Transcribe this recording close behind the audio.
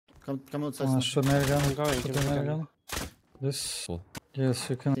Come outside. Shoot nail gun. I'm going. Shoot nail gun. This. Cool. Yes,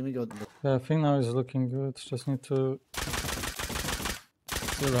 you can. Let me go. Yeah, I think now is looking good. Just need to.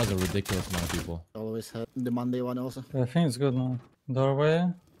 Still has a ridiculous amount of people. Always had the Monday one also. Yeah, I think it's good now. Doorway.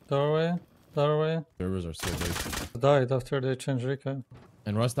 Doorway. Doorway. Servers are still big. Died after they changed recap.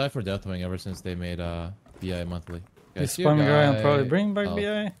 And Rust died for Deathwing ever since they made BI monthly. He's spamming guy and probably bring back Oh.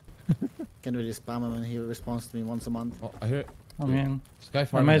 BI. Can't really spam him and he responds to me once a month. Oh, I hear. I mean, This guy I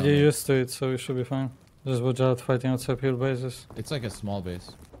farming made down you there. used to it, so you should be fine. Just watch out fighting outside hill bases. It's like a small base.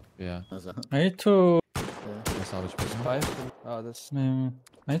 Yeah. I need to. A salvage person. 5. Oh, that's. Maybe.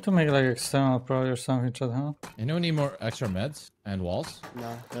 I need to make like external probably or something, chat, huh? Anyone need more extra meds and walls? No.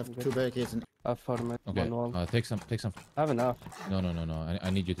 I have I'm 2 good. barricades and I have 4 men. Okay. 1 wall. Take some. I have enough. No. I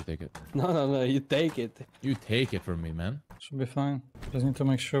need you to take it. No. You take it. You take it from me, man. Should be fine. Just need to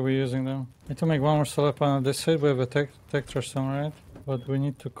make sure we're using them. Need to make one more solar panel. This side we have a texture some, right? But we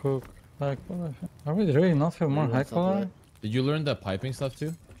need to cook high color. Are we really not have more high color? Did you learn the piping stuff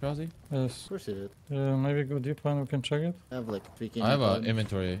too, Trausi? Yes. of course you did. Maybe go deep and we can check it. I have like 3k. I have metal. an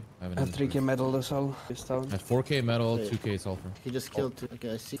inventory. I have 3k metal as well. This I town. have 4k metal, Okay. 2k sulfur. He just killed 2.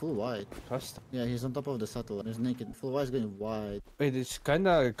 Okay, I see. Full wide. Trust. Yeah, he's on top of the satchel. He's naked. Full wide is going wide. Wait, it's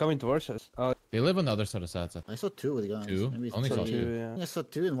kinda coming towards us. Oh, They live on the other side of Sats. I saw 2 with guns. 2? Maybe it's Only so saw 3. 2. 2, yeah. I saw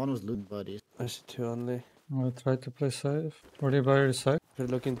 2 and 1 was looting bodies. I see 2 only. I'll try to play safe. Were they by recycle? They're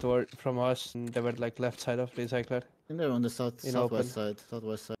looking toward from us, and they were like left side of recycler. I think they're on the In southwest side.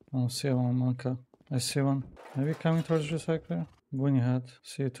 Southwest side. I don't see one, Manka. I see one. Maybe coming towards recycler. Bunny hat.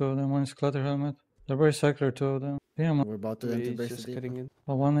 See 2 of them. One is clutter helmet. They're by recycler, 2 of them. Yeah, man. We're about to enter We're base. just deep. getting in.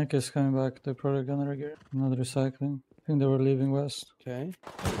 Oh, one Nick is coming back. They're probably gonna regear. Not recycling. I think they were leaving west. Okay.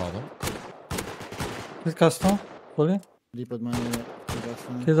 No problem. Is custom? Fully? Deep with my.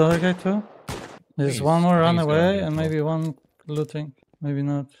 Kill the other guy too? There's he's- one more I run think he's gonna away be and close. maybe one looting. Maybe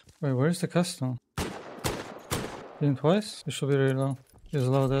not. Wait, where's the custom? Didn't twice? It should be really low. He's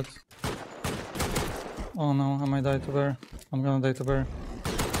loaded. Oh no, I might die to bear. I'm gonna die to bear.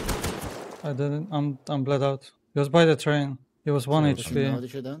 I didn't. I'm bled out. He was by the train. He was 1 Now HP.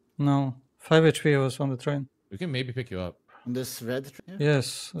 that you're done. No. 5 HP he was on the train. We can maybe pick you up. On this red tree.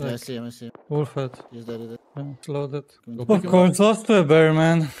 Yes. Yeah, I Like see him. I see him. wolf head. He's dead. He's dead. Yeah, it's loaded. Go Of pick him up. course, lost to a bear,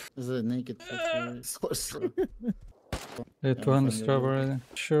 man. This is a naked sorcerer. Yeah, 200 scrub already.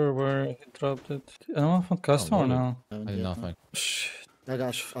 Sure where he dropped it. Anyone found custom or loaded. no? I did not find. Shit. I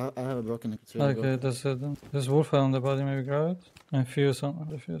have a broken. It's really Okay, good. that's it then. There's wolf on the body, maybe grab it. And fuse on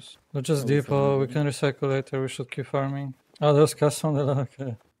the fuse. Let's just Oh, wolf depot, on we the can recycle later, we should keep farming. Oh, there's custom there,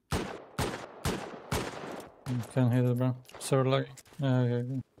 okay. Can't hit it, bro. So lucky. Yeah, okay,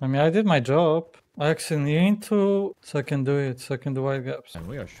 good. I mean, I did my job. I actually need to, so I can do it, so I can do wide gaps. And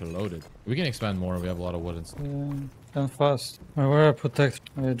we are loaded. We can expand more. We have a lot of wood and stuff. Yeah, and fast. Where I protect.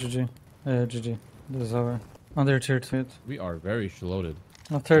 Yeah, GG. Yeah, GG. This is our under tier 2. We are very loaded.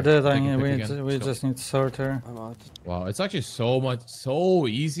 After that, I Pick mean, again. we Let's go. just need sorter. I'm out. Wow, it's actually so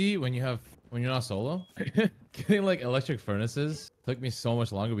easy when you're not solo. Getting like electric furnaces took me so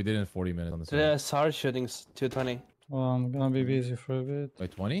much longer. We did it in 40 minutes on the server. The SAR shooting's 220. Well, I'm gonna be busy for a bit. By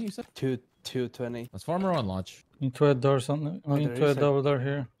 20, you said? 220. Let's farm around launch. Need to add doors on. Oh, We need there to is add a- double door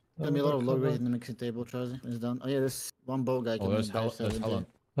here. There'll be a lot of Double low door grade cover. in the mixing table, Trausi. It's done. Oh yeah, there's one bow guy Oh, coming there's by hell. side There's in hell there. on.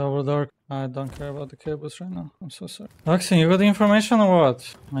 Double door. I don't care about the cables right now. I'm so sorry. Maxine, you got the information or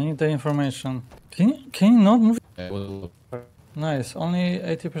what? I need the information. Can you not move? Nice. Only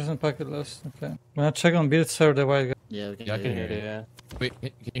 80% packet lost. Okay. I'm gonna check on build server the white guy. Yeah, we can Yeah, I can hear hear you. Yeah. Wait,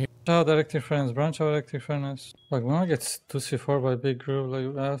 can you hear? Branch out electric furnace. Branch out electric furnace. Like when I get 2C4 by big group,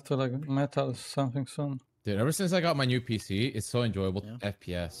 like I have to like metal something soon. Dude, ever since I got my new PC, it's so enjoyable. Yeah.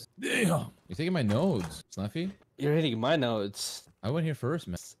 FPS. Damn. You're taking my nodes, Snuffy. You're hitting my notes. I went here first,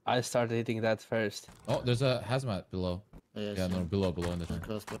 man. I started hitting that first. Oh, there's a hazmat below. Oh, yeah, I Yeah, see no, him. below in the train.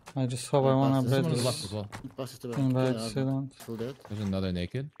 Crossbow. I just hope I wanna There's upgrade Someone on the left this. as well. Passes to Thing by yeah, accident. full dead. There's another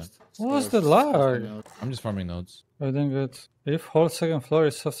naked. What was the Stairs lag? coming out. I'm just farming nodes. I think good. If whole second floor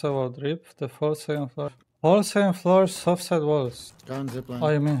is soft side wall, rip the whole second floor. Whole second floor soft side walls. Guy on zipline. Oh,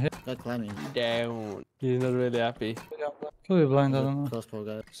 you mean here? Guy climbing. Down. You're not really happy. Could be blind, I don't know. Crossbow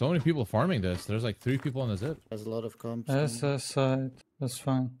guy. So many people farming this. There's like 3 people on the zip. Has a lot of comps. SS side. That's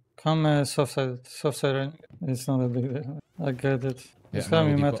fine. Come soft side. Soft side, right? It's not a big deal. I get it. It's no,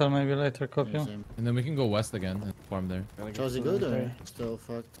 coming we metal, maybe later copy. Yeah, same. And then we can go west again and farm there. Trausi good or still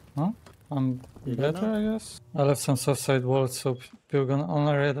fucked? I'm You good better, now? I guess. I left some soft side walls so people gonna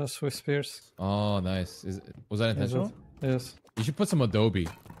only raid us with spears. Oh, nice. Was that Is intentional? it? Yes. You should put some Adobe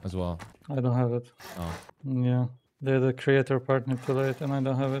as well. I don't have it. Oh. Yeah. They're the creator partner too late and I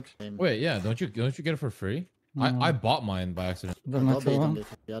don't have it. Same. Wait, yeah. Don't you get it for free? I bought mine by accident. The I thought metal they one? did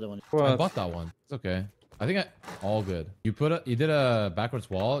the other one. I What? bought that one. It's okay. I think all good. You did a backwards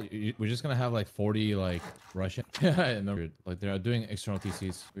wall. We're just gonna have like 40 like Russian. No, like they're doing external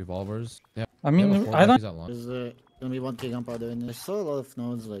TCs, revolvers. I mean, I don't. There's gonna be 1K gunpowder in there. I saw a lot of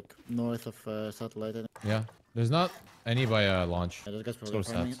nodes like north of satellite. I think. Yeah, there's not any by launch. Yeah, those guys Let's probably go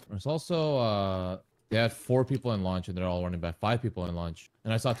to farming stats. There's also they had 4 people in launch and they're all running back. 5 people in launch,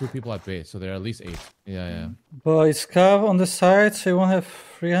 and I saw 2 people at base, so there are at least 8. Yeah. But it's cav on the side, so you won't have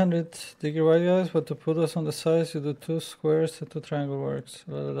 300-degree white guys. But to put us on the sides, you do 2 squares and 2 triangle works.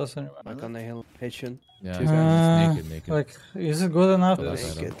 Well, that doesn't matter. Back on the hill. hJune. Yeah, Two it's naked. Like, is it good enough?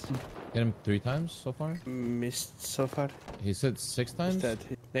 That's Naked. Hit him 3 times so far. Missed so far. He said 6 times. Dead.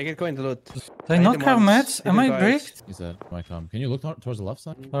 Naked going to loot. They not have mats? Am I bricked? He said, "My come. Can you look towards the left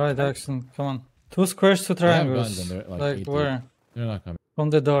side?" Alright, Jackson, come on. 2 squares, 2 They have guns triangles. and they're, like, Like 8 where? They're not coming. From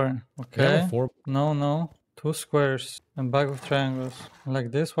the door. They have Okay. a 4. No. 2 squares and back of triangles.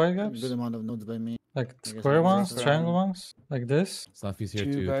 Like this, white A gaps? good amount of nodes by me. Like guess square we can ones, work triangle around. ones? Like this? Snuffy's here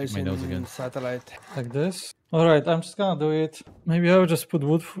 2 to guys kick my nose in again. satellite. Like this? Alright, I'm just gonna do it. Maybe I would just put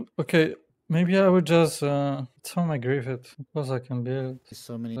wood. Okay, maybe I would just. It's on my griffith. Because I can build, There's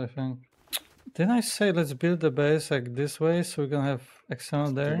so many. I think. Didn't I say let's build the base like this way so we're gonna have external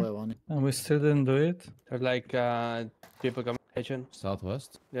 2 there? by 1. And we still didn't do it? There's like people coming. hJune.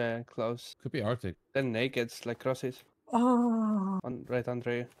 Southwest. Yeah, close. Could be Arctic. Then nakeds like crosses. Oh. Right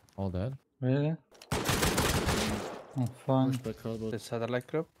under you. All dead. Really? Oh, fun. Push by crowdboat. The satellite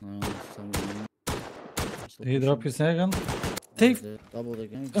group. No, someone. Did he drop his again? Double the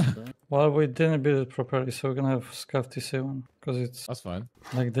game. Well, we didn't build it properly, so we're gonna have scuff TC1. Because it's That's fine.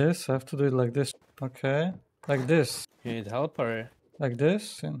 like this. I have to do it like this. Okay. Like this. You need help or? Like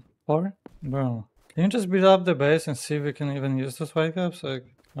this. Or? Bro. Can you just build up the base and see if we can even use those white caps? Like,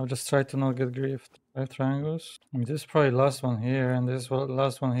 I'll just try to not get griefed. 5 triangles. I mean, this is probably last one here, and this is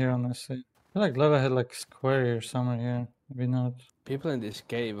last one here, honestly. I feel like Lava had like square here somewhere here. Maybe not. People in this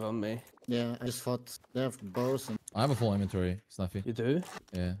cave on me. Yeah, I just thought they have bows and I have a full inventory, Snuffy. You do?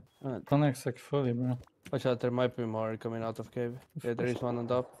 Yeah. Connects like fully, bro. Watch out, there might be more coming out of cave. Yeah, there is one on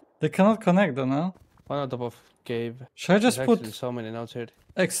top. They cannot connect though, no? One on top of cave. Should I just There's put actually so many nodes here.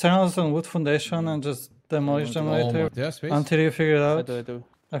 externals on wood foundation and just demolish them Oh my, later do you have space? until you figure it I out? do.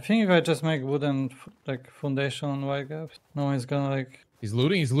 I think if I just make wooden like foundation on white gaps, no one's gonna like. He's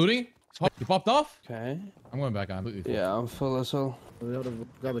looting. He popped off. Okay. I'm going back on. Yeah, I'm full as well. we ought to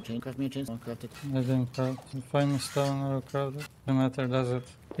grab a chain. Craft me a chain. I'll craft it. I didn't craft. If I miss stone, I will craft it. No matter, does it?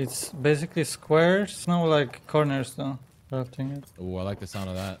 It's basically squares, no like corners though. Crafting it. Oh, I like the sound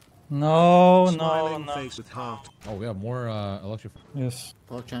of that. No. Face with heart. Oh, we have more electric. Yes.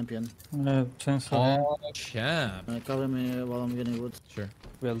 Pork champion. Chainsaw. Oh, champ. Cover me while I'm getting wood. Sure.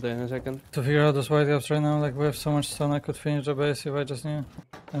 We'll do in a second. To figure out those white gaps right now, like we have so much stone, I could finish the base if I just knew.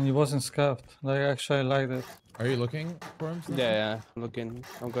 And it wasn't scuffed. Like actually I liked it. Are you looking for him? Snuffy? Yeah. I'm looking.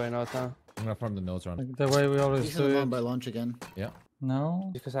 I'm going out now. I'm gonna farm the nodes around. Like the way we always He's do gonna it. run by launch again. No?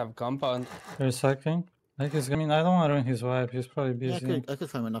 Because I have compound. Recycling? Like I mean, I don't want to ruin his vibe. He's probably Yeah, busy. I could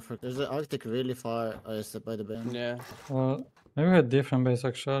find enough for. There's the Arctic really far by the bend. Yeah. Well, maybe we had different base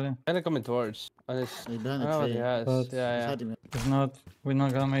actually. Kinda coming towards. Honest. He's I behind know the what tree. he has. But- He's Yeah. hiding me. If not, we're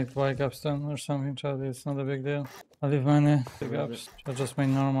not gonna make white gaps then or something, Charlie. It's not a big deal. I leave mine big gaps. I just made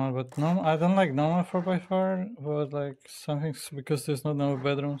normal, but normal. I don't like normal 4x4, but like something because there's not no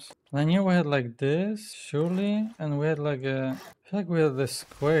bedrooms. And I knew we had like this, surely, and we had like a. I feel like we had the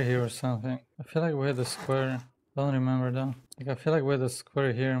square here or something. I feel like we had the square. Don't remember though. Like I feel like we had the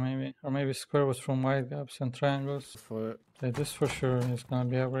square here maybe, or maybe square was from white gaps and triangles. For Okay, this for sure is gonna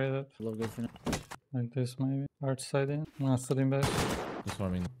be upgraded. love good for now. Like this maybe. Hard siding. I'm studying back. Just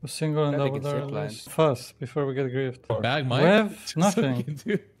farming. A single and I think double it's door zip line. release. Fast before we get griefed. Bag, We Mike. have nothing.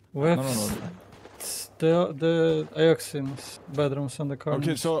 We have the Ioxins bedrooms on the corner.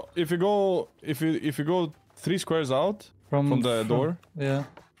 Okay, so if you go 3 squares out from the door, Yeah.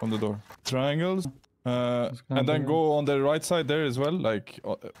 from the door, triangles, gonna and then be- go on the right side there as well, like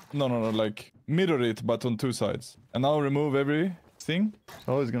no, like mirror it but on 2 sides, and now remove everything.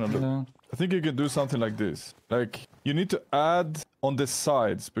 How it's gonna look? Yeah. I think you can do something like this. Like you need to add on the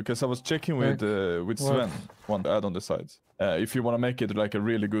sides because I was checking with what? Sven. Want to add on the sides if you want to make it like a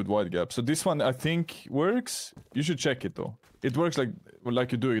really good wide gap. So this one I think works. You should check it though. It works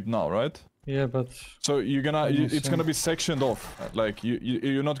like you do it now, right? Yeah, but So you're gonna Let me it's see. gonna be sectioned off. Like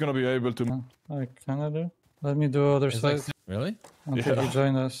you're not gonna be able to. I kinda do. Let me do other It's like, side really? until you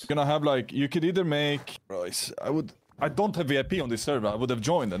join us. You're gonna have like you could either make. Bro, I don't have VIP on this server. I would have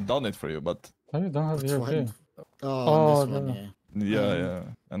joined and done it for you, but Oh, you don't have That's European. fine. Oh, this one, no. yeah. Yeah, yeah.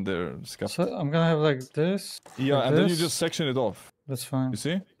 And they're scuffed. So I'm gonna have like this. Yeah, like and then you this. just section it off. That's fine. You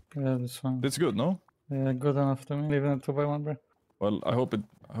see? Yeah, that's fine. That's good, no? Yeah, good enough to me. Leaving it 2x1, bro. Well, I hope it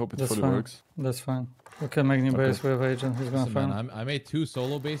That's fully fine. works. That's fine. We can make new Okay. base. We have agent. He's gonna Listen, man, farm. I made 2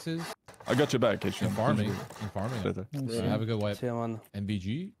 solo bases I got your back, hJune. in farming. Later. So have a good wipe. See him on.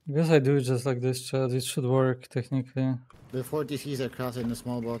 MBG. Because I do it just like this, Chad. It should work technically. The 4 TCs are crafted in the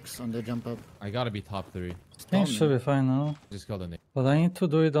small box on the jump up. I gotta be top 3. I think it should be fine now. Just call the name. But I need to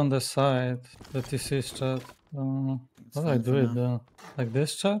do it on the side. The TC's chat. How do I do it though? Like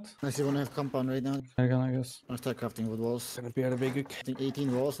this, chat? Unless you want to have compound right now, I guess. I'll start crafting wood walls. Gonna be a big. I think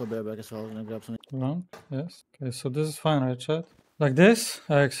 18 walls for bareback as well. I'm gonna grab some. Wrong? Yes. Okay, so this is fine, right, chat? Like this?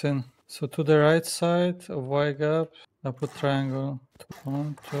 Accent. So to the right side of Y gap, I put triangle.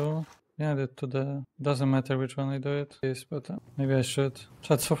 1, 2. Yeah, to the. Doesn't matter which one I do it. Yes, but maybe I should.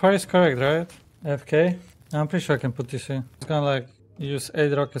 Chat, so far is correct, right? FK? I'm pretty sure I can put TC. It's gonna like use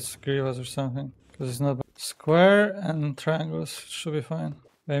 8 rockets to grieve us or something. Because it's not bad. Square and triangles should be fine.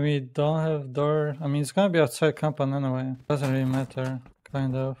 Maybe don't have door. I mean, it's gonna be outside compound anyway. Doesn't really matter,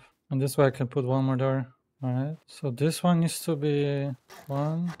 kind of. And this way I can put one more door. Alright, so this one needs to be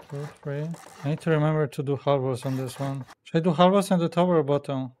 1, 2, 3. I need to remember to do halvos on this one. Should I do halvos on the top or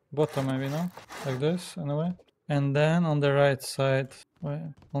bottom? Bottom maybe, no? Like this, anyway. And then on the right side, wait,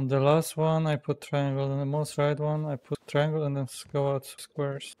 on the last one I put triangle, and the most right one I put triangle and then go out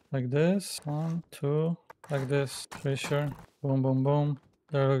squares. Like this, 1, 2, like this, 3 sure. Boom, boom, boom.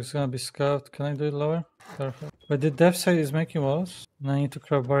 There looks gonna be scuffed. Can I do it lower? Perfect. But the depth side is making walls. And I need to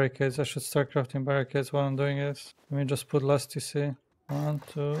craft barricades. I should start crafting barricades while I'm doing it. Let me just put last TC. 1,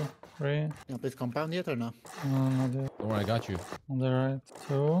 2, 3. You wanna place compound yet or no? No, not yet. Don't worry, I got you. On the right.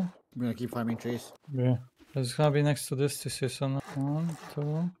 2. I'm gonna keep farming trees. Yeah. It's gonna be next to this TC, so no. 1,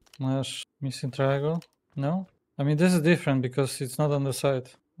 2. Nash missing triangle. No? I mean, this is different because it's not on the side.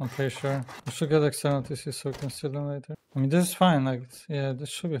 I'm pretty sure. We should get external TC so we can steal them later. I mean, this is fine. Like, yeah, this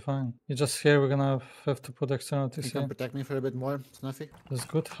should be fine. It's just here we're gonna have to put external You can TC. protect me for a bit more, Snuffy. That's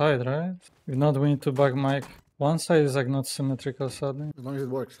good hide, right? If not, we need to bug Mike. One side is like not symmetrical, sadly. As long as it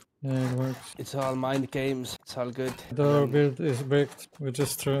works. Yeah, it works. It's all mind games. It's all good. The build is bricked, which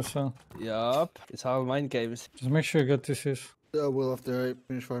is true, so Yup. It's all mind games. just make sure you get TCs. I will after I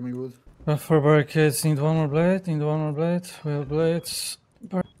finish farming wood. For barricades, need one more blade. Need one more blade. We have blades.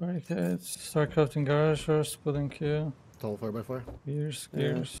 Barricades. Start crafting garage first. Put in queue. Tall 4x4. Gears,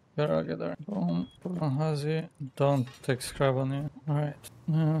 gears. Get there. Boom. Put on Hazy. Don't take scrap on you. Alright.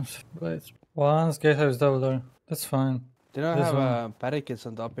 Blades. Once gatehouse double door. That's fine. Do not This have one. barricades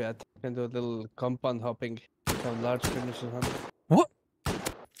on top yet. You can do a little compound hopping. Some large finishes on it.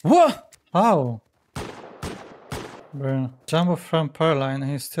 What? How? Bro. Jumbo from power line.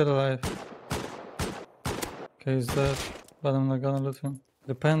 He's still alive. Okay, he's dead. But I'm not gonna loot him.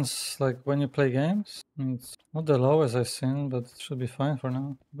 Depends, like, when you play games. I mean, it's not the lowest I've seen, but it should be fine for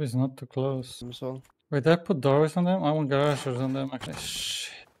now. It's not too close. So, Wait, did I put doorways on them? I want garages on them. Okay,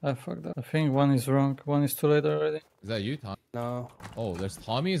 shit. I fucked up. I think one is wrong. One is too late already. Is that you, Tom? no, Oh, there's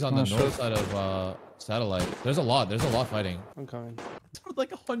Tommy's on the Oh, shit. north side of satellite. There's a lot fighting. I'm coming.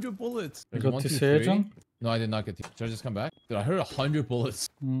 Like 100 bullets. You There's got 1, 2, TC 3. agent? No, I did not get. Should I just come back? Dude, I heard 100 bullets.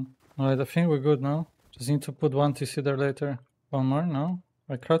 Alright, I think we're good now. Just need to put one TC there later. One more? No?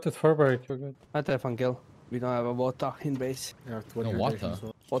 I crafted 4 barricades. We're good. I have one kill. We don't have a water in base. Yeah, No, 20 what rotations, the?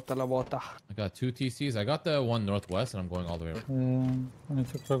 so- Water la water. I got 2 TCs. I got the one northwest, and I'm going all the way. I need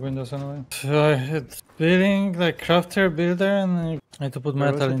to craft windows anyway. So I had building, like crafter, builder, and I need to put Where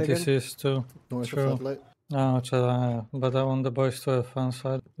was metal in it again? TCs too. North of True. satellite. But I want the boys to have fun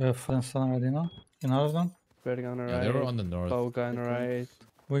side. We have fun side already, no? In all of them? Bird on the Yeah, right. they were on the north. Bow guy on the right.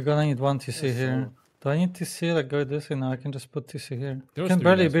 We're gonna need one TC Yes, here. so- Do I need TC? Like go this way? No, I can just put TC here. There You was can 3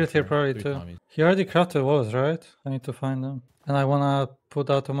 barely guys for build here sure. probably 3 too. Tommies. He already crafted walls, right? I need to find them. And I wanna put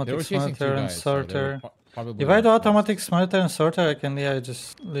They automatic were chasing 2 smelter and guys. So they were sorter. probably If I do northwest. automatic smelter and sorter, I can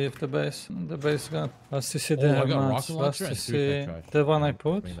just leave the base. The base is gonna. Last TC Oh, didn't I have got much. rocket Last launcher and TC, 3 trash. the one I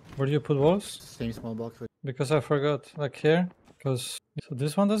Bring put. that. Where do you put walls? Same small box. With Because I forgot. Like here. Because so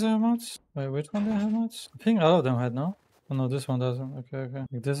this one doesn't have much. Wait, which one do have much? I think all of them had no. Oh no, this one doesn't. Okay.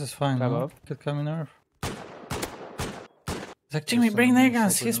 Like, this is fine. Grab No? up. Could come in earth. It's like Jimmy, There's bring some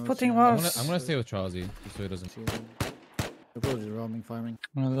niggas. super He's nodes putting here. walls. I'm gonna stay with Trausi, just so he doesn't. see them. The pros is roaming farming.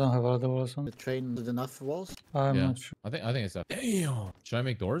 I don't have all the walls on. The train is enough walls. I'm Yeah. not sure. I think it's that. Damn. Should I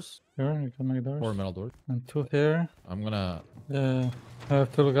make doors? Here, you can make doors. 4 metal doors. And 2 here. I'm gonna. Yeah, I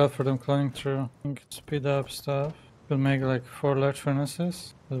have to look out for them cloning through. Speed up stuff. We'll make like 4 large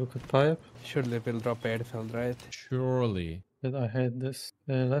furnaces that we could pipe. Surely we'll drop airfield, right? Surely. But I hate this.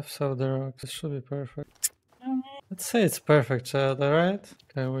 The left side of the rocks. This should be perfect. Let's say it's perfect, Chad, alright?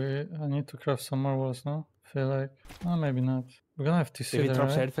 Okay, I need to craft some more walls now. Feel like. Oh, maybe not. We're gonna have to see If he that,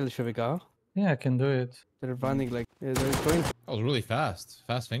 drops right? airfield, should we go? Yeah, I can do it. They're running like they're going. That was really fast.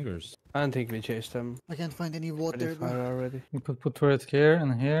 Fast fingers. I don't think we chased them. I can't find any Pretty water. far Bro. already. We could put turret here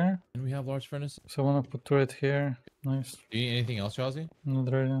and here. And we have large furnace. So I wanna put turret here. Nice. Do you need anything else, Trausi?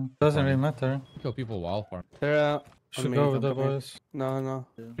 Not really. Doesn't really matter. Kill people wild farm. They're Should me, go with come the here. boys. No.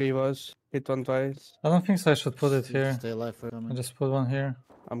 Yeah. 3 was. Hit one twice. I don't think so I should put it here. Stay alive for a I minute. just put one here.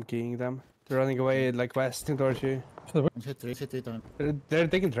 I'm keying them. They're running away like west towards you. Hit three times. They're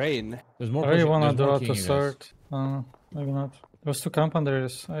taking train. There's more. I really pushing- wanna there's do more auto keying you guys. start. Maybe not. There's 2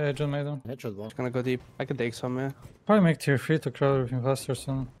 compounders. I just made them. Headshot one. It's gonna go deep. I can take some, yeah. Probably make tier 3 to crowd everything faster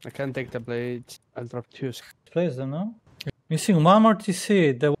soon. I can take the blades. I'll drop 2. Place them, no? Missing one more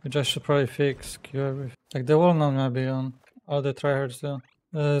TC, which I should probably fix. Queue everything. Like the wall not gonna be on. All the tryhards though.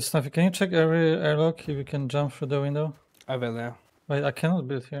 Snuffy, can you check every airlock if you can jump through the window? I will, yeah. Wait, I cannot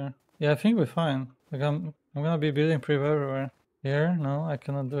build here. Yeah, I think we're fine. Like I'm gonna be building pretty well everywhere. Here? No, I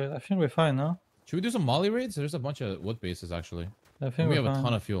cannot do it. I think we're fine, no? Should we do some molly raids? There's a bunch of wood bases actually. I And think we we're have fine. a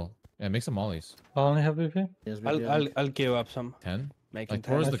ton of fuel. Yeah, make some mollies. I only have BP. Yes, I'll give up some. 10? Making Like,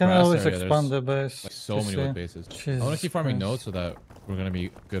 where's I the can grass always area? expand There's the base. like so to many see. wood bases. I want to Jesus keep farming Christ. nodes so that we're gonna be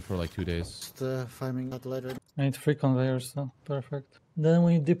good for like 2 days. Just farming that light right. I need 3 conveyors though. Perfect. Then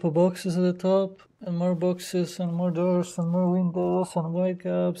we need depot boxes at the top, and more boxes, and more doors, and more windows, and white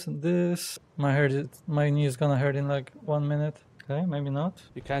caps, and this. My knee is gonna hurt in like 1 minute. Okay, maybe not.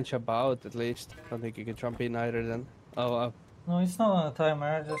 You can't jump out at least. I don't think you can jump in either then. Oh, No, it's not on a timer.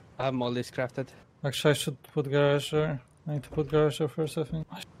 I just I have all this crafted. actually I should put garage there. I need to put garage there first, I think.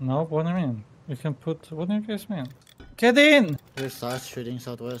 No, what do you mean? You can put. What do you guys mean? Get in! There's stars shooting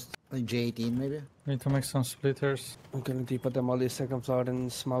southwest. Like J18 maybe. We need to make some splitters. I'm gonna depot them all this second floor in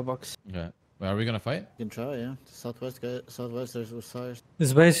small box. Okay. Wait, are we gonna fight? You can try, yeah. Southwest guy, southwest there's stars.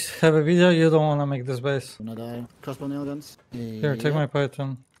 This base have a video. You don't wanna make this base. Gonna die. Crossbow nail guns. Here, take my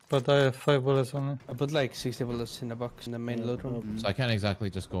python. But I have 5 bullets only. I put like 60 bullets in the box in the main load room. So I can't exactly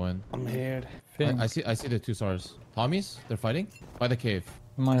just go in. I'm here. Think. I see the 2 stars. Tommies? They're fighting? By the cave.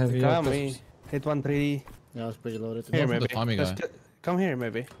 Might have you. Come me. Hit one 3D. Yeah, I was pretty loaded. Here from the maybe. Tommy Let's guy. come here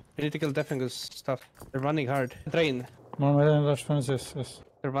maybe. We need to kill Deathwingua's stuff. They're running hard. Train. More melee rush fences. Yes.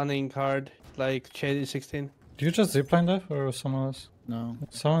 They're running hard. Like Shady 16. Do you just zipline that or was someone else? No.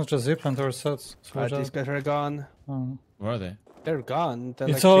 Someone's just ziplined towards sets. These guys are gone. Where are they? They're gone. They're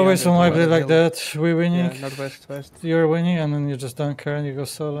It's like always 300 on my to blade like kill. that. We winning. Yeah, northwest, west. You're winning and then you just don't care and you go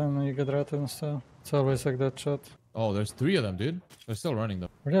solo and then you get ratted and stuff. It's always like that shot. Oh, there's 3 of them, dude. They're still running though.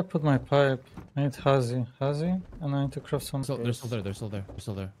 Where did I put my pipe? I need Hazi. Hazi? And I need to craft some. They're still there. They're still there. They're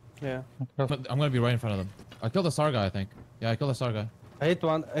still there. Yeah. Craft. I'm gonna be right in front of them. I killed the SAR guy, I think. Yeah, I killed the SAR guy. I hit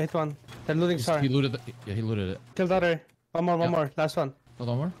one. I hit one. They're looting star. He looted. Yeah, he looted it. Kill the other. One more. One Yeah. more. Last one. Hold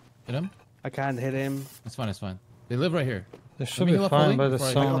on, more. Hit him. I can't hit him. It's fine. It's fine. They live right here. They should me be heal up fine fully by the before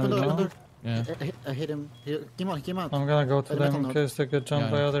I- sound. Open you door, open know? door. Yeah. I hit him. He came out. I'm gonna go to By the them metal in node. case they get jumped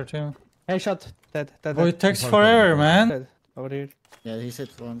Yeah, by yeah. other team. Hey, shot. Dead. Dead. Oh, Dead. it takes Before I go, forever, before I man. Dead. Over here. Yeah, he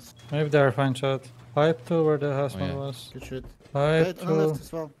hit once. Maybe they're fine, chat. Pipe to where the house yeah. was. Good shoot. Pipe Right on the left to.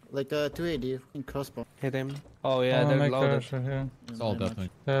 as well. Like 280 in crossbow. Hit him. Oh yeah, I'll they're make loaded. garage right here. It's all Very much. Deathwing.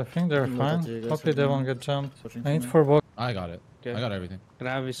 Yeah, I think they're can look at fine. you guys Hopefully if they you won't want. get jumped. Pushing I from need there. 4 boxes. I got it. Okay. I got everything. Can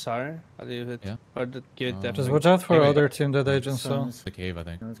I have his SAR? I'll leave it. Yeah. Or give it Just Deathwing. Just watch out for Maybe- other team that agent saw. Let's The cave, I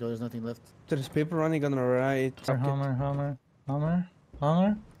think. go. There's nothing left. There's people running on the right. Hammer.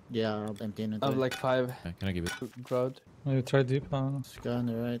 Yeah, I'll empty in. I have like 5 Okay, can I give it? crowd. Maybe try deep on. This guy on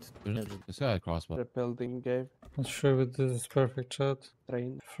the right. There's, this guy had a crossbow. The building gave. Not sure with this perfect shot.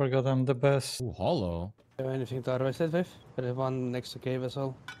 Train. Forgot I'm the best. Ooh, hollow. Do you have anything to harvest it with? There's one next to cave as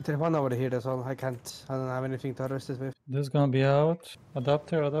well. There's one over here as well. I don't have anything to harvest it with. This is gonna be out.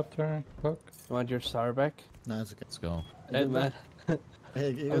 Adapter. Fuck. You want your SAR back? No, it's okay. Let's go. Hey man,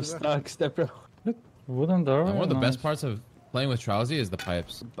 Hey, you I'm guys are- stuck, step bro. Wooden door. And one of the Nice. best parts of playing with Trausi is the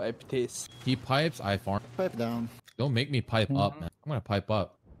pipes. Pipe taste. He pipes, I farm. Pipe down. Don't make me pipe up, man. I'm gonna pipe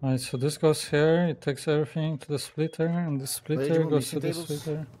up. Alright, so this goes here. It takes everything to the splitter, and the splitter you want goes to mixing the tables?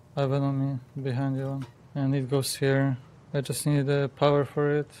 splitter. I have it on me behind you, and it goes here. I just need the power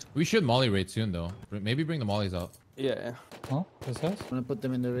for it. We should molly raid soon, though. Maybe bring the mollies out. Yeah. Oh, is that? I'm gonna put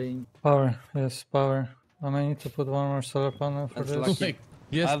them in the ring. Power. Yes, power. I might need to put one more solar panel for That's this. lucky. Like,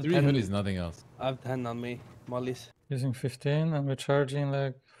 he has I've 3 had- hoodies, nothing else. I have 10 on me. Mollies. Using 15 and we're charging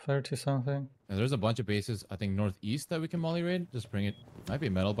like 30 something. And there's a bunch of bases, I think, northeast that we can molly raid. Just bring it. Might be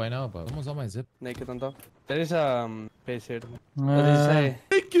metal by now, but almost on my zip. Naked on top. There is a base here. What did it say?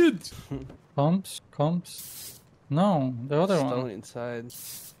 Naked! Comps? No, the other Stone one. inside.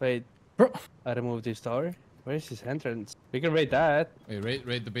 Wait. Bro. I removed this tower. Where's his entrance? We can raid that. Wait,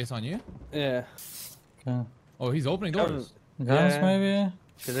 raid the base on you? Yeah. Okay. Oh, he's opening doors. Guns Yeah. maybe?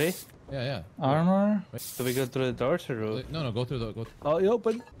 Should we? Yeah. Armor? Do we go through the doors or roof? No, go through the. Oh, you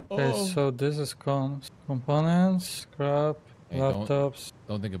open. Okay, so this is components, scrap, Hey, laptops,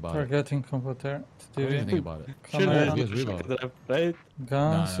 Don't think about it. targeting computer, Don't even TV, think about it. camera, He has reload. Right?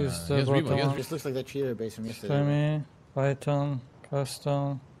 guns Nah, is he the has reload, he bottom has one. This looks like the cheater base from yesterday. Semi, Python,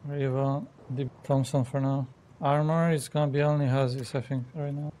 custom, Riva, Deep Thompson for now. Armor is gonna be only Hazis, I think,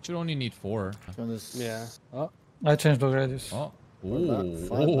 right now. Should only need 4. So this- Yeah. Oh, I changed the radius. Oh. Five Ooh,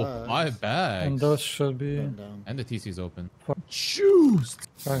 bags. 5 bags. And those should be Going down. And the TC's open.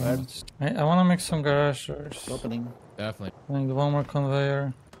 fragments. I wanna make some garage doors. Opening. Definitely. I need one more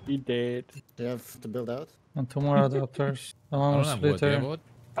conveyor he did. Do you have to build out? and 2 more adapters. And one I more don't have wood. Do you have splitter. wood?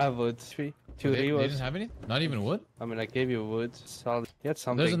 I would. 3. 2 They rewatch. didn't have any? Not even wood? I mean, I gave you wood. Solid. You had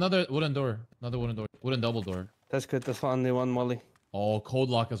something. There's another wooden door. Another wooden door. Wooden double door. That's good. That's only one molly. Oh, code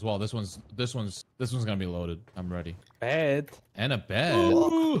lock as well. This one's gonna be loaded. I'm ready. Bad. And a bed.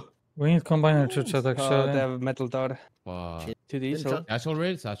 We need combiner to chat Oh, actually. they have a metal door. Wow. 2 diesel. Didn't Satchel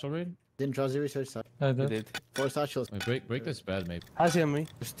raid? Satchel raid? Didn't Trausi research that? I You did. did. 4 satchels. Wait, break this bed, maybe. Has he on me?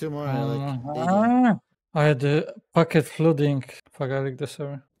 There's 2 more. Like, I had the packet flooding. Fuck, I like the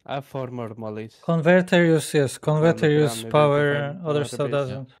server. I have 4 more mollies. Converter use, yes. Converter look around, use maybe we power, can find other another stuff base.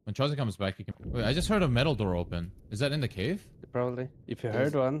 doesn't. When Charlie comes back, he can. Wait, I just heard a metal door open. Is that in the cave? Probably. If you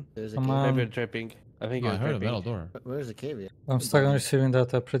There's- heard one, there's a Come cave. on. maybe you're tripping. I think No, I you're heard a tripping. metal door. Where's the cave here? I'm stuck on receiving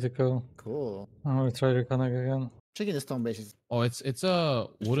data, pretty cool. Cool. I'm gonna try to connect again. Checking the stone bases. Oh, it's a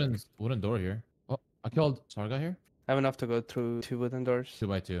wooden door here. Oh, I killed Sarga here. I have enough to go through 2 wooden doors.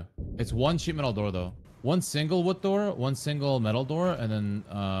 2x2. It's 1 sheet metal door though. 1 single wood door, 1 single metal door, and then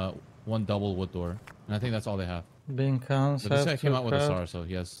 1 double wood door. And I think that's all they have. Bean cans, But this guy have came to out with a craft, SAR, so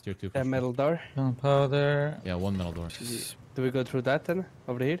he has tier 2. for That sure. metal door. gunpowder. Yeah, 1 metal door. Do we go through that then?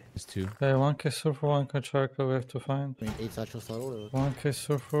 Over here? It's 2. Okay, 1k sulfur, 1k charcoal we have to find. I mean, 8 satchels total. 1k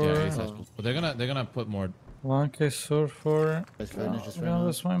sulfur, Yeah, it's actual. But they're gonna put more. 1k sulfur. That's Oh, furnace just I'm right gonna now.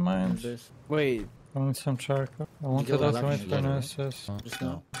 lose my mind. Base. Wait. I need some charcoal. I wanted go that back to my and get it, right? furnaces. Just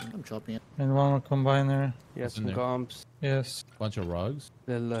now. I'm chopping it. And one more combiner. You have What's in some there? comps. Yes. Bunch of rugs.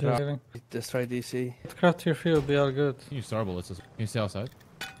 Little Just rock. kidding. Destroy DC. Craft your field, be all good. Can you star bullets? Can you stay outside?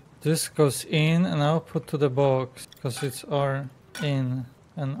 This goes in and output to the box because it's R in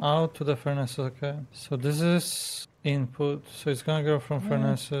and out to the furnace. Okay. So this is input. So it's gonna go from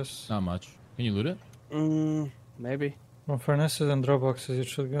furnaces. Not much. Can you loot it? Maybe. From furnaces and drop boxes it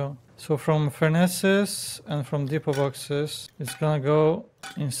should go. So from furnaces and from depot boxes, it's gonna go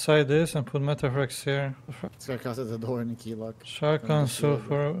inside this and put metaflex here. It's gonna cost us a door and a key lock. Charcoal and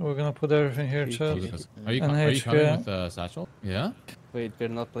sulfur. We're gonna put everything here, chat. Are you, And are you coming HK. with satchel? Yeah? Wait, we're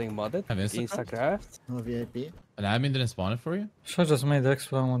not playing modded? Have Instacraft? Instacraft? No VIP. An admin didn't spawn it for you? Should just made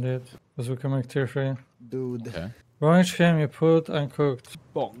X1 with it. Because we can make tier 3. Dude. Okay. Orange ham you put uncooked.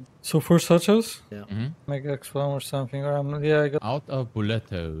 Boom. So for satchels? Mm-hmm. Make X1 or something. Or yeah, I got. Out of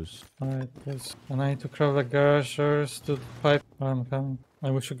bulletos. Alright, yes. And I need to craft like garage doors to the pipe. I'm coming.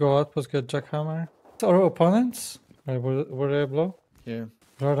 And we should go outpost, get jackhammer. Our opponents? Alright, were they blow? Here.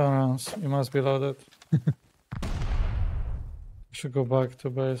 Jordan rounds. You must be loaded. We should go back to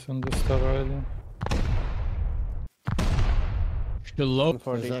base and do stuff already. Hello.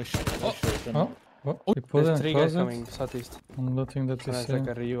 40. There's actually Oh, what? You put There's it 3 in guys closet? coming southeast. I'm looting the Can I TC.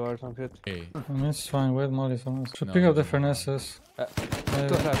 like a Ryu or something? Hey. I mean, it's fine. Wait, Molly's on us. Should No, pick up the no, no. furnaces.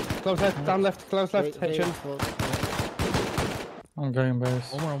 Close left. Close left. Down left. Close left. hJune. I'm going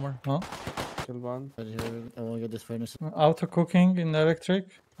base. One more. Kill one. I want to get this furnace. Auto cooking in the electric.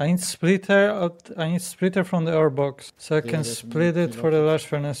 I need splitter out. I need splitter from the ore box so I Yeah, can that's- split it for the large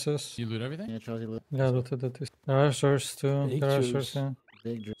furnaces. You loot everything? Yeah, Trausi loot. Yeah, looted that. Garage doors too. Big Garage juice. doors, yeah.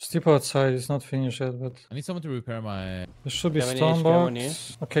 Big drip. Steep outside. It's not finished yet, but I need someone to repair my. there should be Do you have any stone HPM on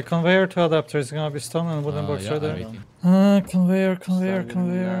box. Okay, conveyor to adapter. It's gonna be stone and wooden box yeah, right I there. have 18. Conveyor, conveyor, Standing,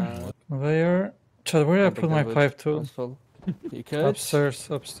 conveyor, conveyor. Chad, where did I put my pipe to? You could. Upstairs,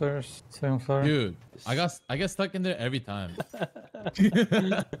 upstairs, same floor. Dude, I get stuck in there every time.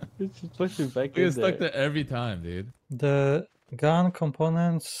 It's just pushing back I get in stuck there. there every time, dude. The gun,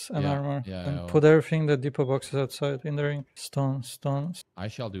 components, and Yeah, armor. yeah, and yeah. put everything the depot boxes outside in the ring. Stones. I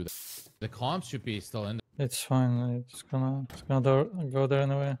shall do that. The comps should be still in there. It's fine. It's gonna go there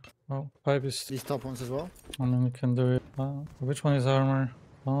anyway. Oh, pipe is. These top ones as well. And then we can do it. Which one is armor?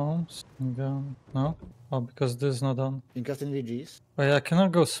 Bombs and gun. No. Oh, because this is not done. You got NVGs. Oh yeah, I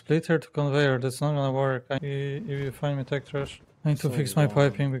cannot go splitter to conveyor. That's not gonna work. If you find me tech trash. I need to So fix my long.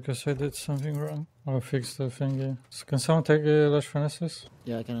 piping because I did something wrong. Or fix the thingy. So can someone take large furnaces?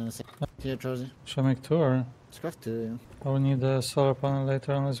 Yeah, I can understand. Here, Trausi. Should I make 2 or? It's craft too, yeah. I will need a solar panel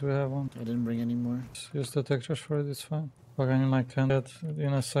later unless we have one. I didn't bring any more. Just use the textures for it, it's fine. Fuck, I need my candle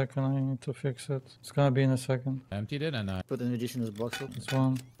in a second, I need to fix it. It's gonna be in a second. Emptied it and Put the NVGs in this box. It's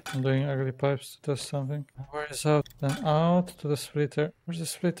one. I'm doing ugly pipes to test something. Where is out? Then out to the splitter. Where's the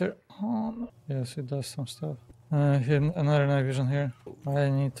splitter? Oh no. Yes, it does some stuff. Here, another night vision here. I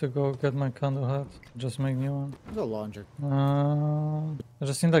need to go get my candle hat. Just make new one. There's a launcher. I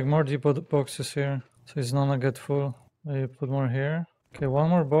just need like more depot boxes here. So it's not gonna get full. I put more here. Okay, one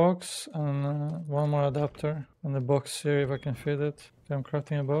more box and one more adapter. And the box here if I can fit it. Okay, I'm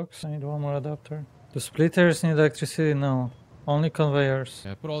crafting a box. I need one more adapter. The splitters need electricity? No. Only conveyors.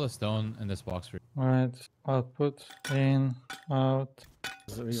 yeah, put all the stone in this box for you. Alright. Output. In. Out.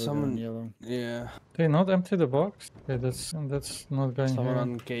 Someone- Yellow. Yeah. They not empty the box? Okay, that's not going Someone here.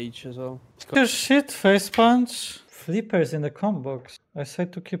 on cage as well. Your shit, face punch. Flippers in the comp box. I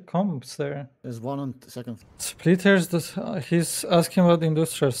said to keep comps there. There's one on the second. Splitters, he's asking about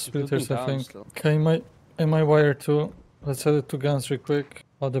industrial He's looking splitters, I down think. still. Okay, I might wire two. Let's add it to guns real quick.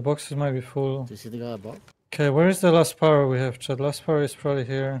 Oh, the boxes might be full. Do you see the guy above? Okay, where is the last power we have, Chad? Last power is probably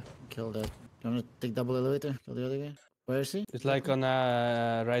here. Kill that. You wanna take double elevator? Kill the other guy? Where is he? It's like on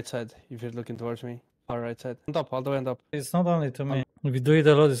right side, if you're looking towards me. Far right side. On top, all the way on top. It's not only to me. If you do it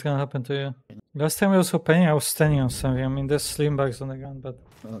a lot, it's gonna happen to you. Last time I was opening, I was standing on something. I mean, there's slim bags on the gun, but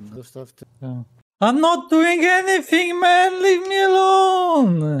Good stuff too. yeah. I'm not doing anything, man! Leave me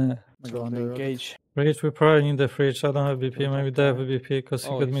alone! I go under rocket. Engage. Fridge, we probably need the fridge. I don't have BP. Maybe they have a BP because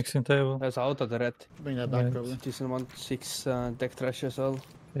you Oh, could it's- mixing table. There's out of the red. Bring that back Right. probably. Decent one. 6 deck trash as well.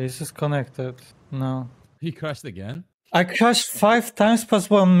 Is this connected? No. He crashed again. I crashed 5 times past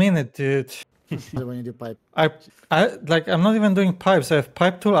 1 minute, dude. So when you do pipe. I'm not even doing pipes. I have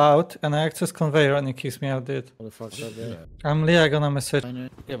pipe tool out and I access conveyor and it kicks me out, dude. What the fuck's up there? I'm Leah gonna message. Refinery.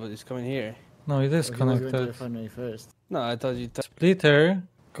 Yeah, but it's coming here. No, it is Or he was going to the connected. refinery first. No, I thought you. Splitter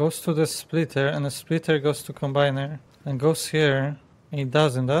goes to the splitter and the splitter goes to combiner and goes here. And it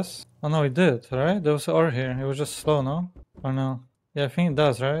doesn't, does? Oh no, it did, right? There was ore here. It was just slow, no? Or no? Yeah, I think it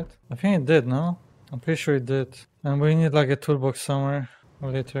does, right? I think it did, no? I'm pretty sure it did. And we need like a toolbox somewhere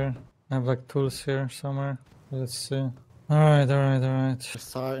later. I have like tools here somewhere. Let's see. Alright.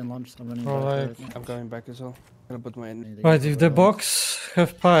 Start and launch. I'm running Or back like- right now. I'm coming back as well. Gonna put my. Anything Right, if over the there. box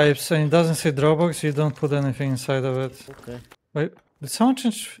have pipes and it doesn't say drawbox, you don't put anything inside of it. Okay. Wait, did someone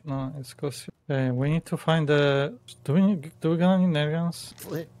change? No, it's goes. Okay, we need to find the. Do we gonna need nail guns?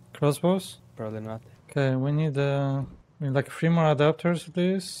 Wait. Crossbows? Probably not. Okay, we need like 3 more adapters,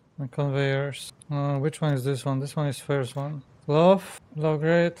 please, and conveyors. Which one is this one? This one is first one. Low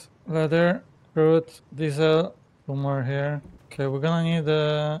grade, leather, root, diesel. 2 more here. Okay, we're gonna need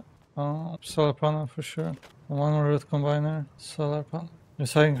a solar panel for sure. And 1 more root combiner, solar panel.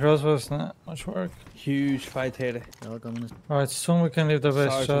 Recycling crossbows, not much work. Huge fight here. They're all coming. Alright, soon we can leave the base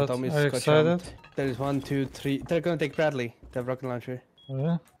Sarge shot. and Tommy's Are you got excited? jumped. There is 1, 2, 3. They're gonna take Bradley. They have rocket launcher. Oh,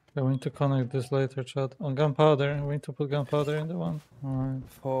 yeah? Okay, we need to connect this later, chat. On gunpowder, we need to put gunpowder in the one. Alright,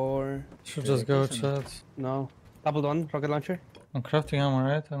 4. should Okay, just go, decent. chat. No. Double 1 rocket launcher. I'm crafting ammo,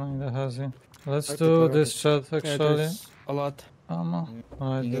 right? I don't need a hazy. Let's I do took a this, chat, Yeah, actually. there's a lot. Ammo.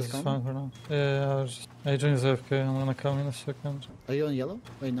 Alright, You guys this is come? fine for now. Yeah, I was just... hJune is AFK, I'm gonna come in a second. Are you on yellow?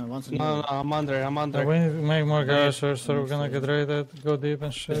 Wait, no, one's on No, yellow. no, I'm under. We need to make more Yeah, garage so we're gonna get raided, go deep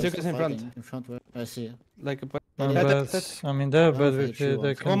and shit. Let's do- in front. Fighting In front where I see you. Like a. My Yeah, bad. I mean, they're bad with you it, they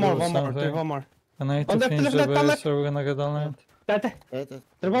want. can One more, do one more. something. There's one more. And I need On to left, finish left, the left, base left. so we're gonna get online. Right,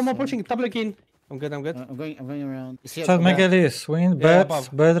 There's one more so- pushing. Double again. I'm good. I'm good. I'm going around. You see Chat, it? Maikelele, we need Yeah, beds, above,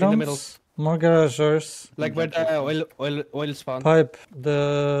 in the middle. bedrooms, more garagers, Like where the oil spawn. pipe,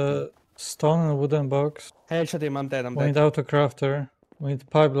 the stone and wooden box. Headshot him. I'm dead. I'm We need dead. auto crafter. We need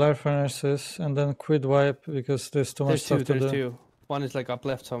pipe light furnaces and then quid wipe because there's too much There's stuff two. to There's do. 2. One is like up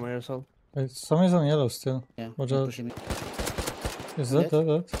left somewhere as well. Wait, somebody's on yellow still. Yeah, Watch they're out. pushing me. Is Dead?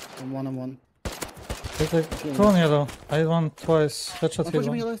 that? I'm one on one. Take 2 on yellow. I hit one twice. Headshot I'm hit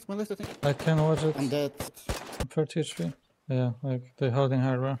pushing me one. left, I think. I can watch it. I'm dead. 30 HP. Yeah, like they're holding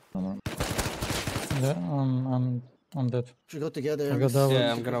hardware. Yeah, I'm dead. Should go together. I got that one.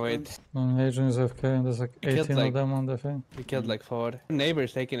 Yeah, I'm gonna wait. hJune is AFK and there's like killed, 18 like- of them on the thing. We killed like 4.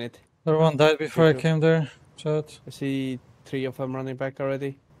 Neighbors taking it. Everyone died before I Thank you. came there. Chat. I see 3 of them running back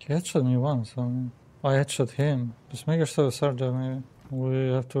already. He headshot me once. I mean, I headshot him. Just make yourself a sergeant, maybe.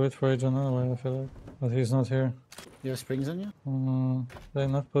 We have to wait for hJune anyway, I feel like. But he's not here. You have springs on you? Did I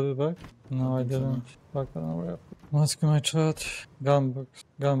not put it back? No, I think so, no. didn't. Fuck, I don't know where I put it. Let's go my chat.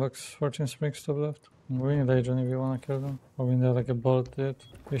 Gunbox, 14 springs top left. We need agent if you wanna kill them. Or we need like a bolt did.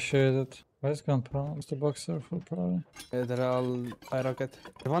 Appreciate it. Why is gun pro? Is the boxer full probably? Yeah, they're all by rocket.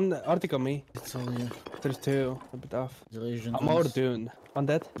 One article on me. It's all here. There's two. A bit off. The Asian I'm more ones. Dune. One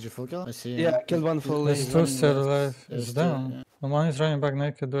dead. Did you full kill? I see. Yeah, killed one full. There's he's two running still left. alive. There's He's two, down. yeah. The one is running back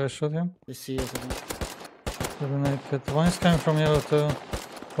naked. Do I shoot him? I see it. Still naked. One is coming from yellow too.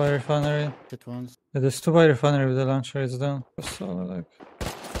 By refinery. Hit once. Yeah, there's two by refinery with the launcher. It's down. So like.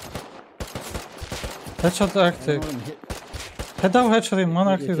 Headshot Arctic. Head down, headshot him. One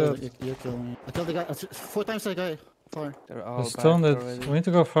Arctic dead. You killed me. I killed the guy. 4 times that guy. 4. They're all It's back down that already. we need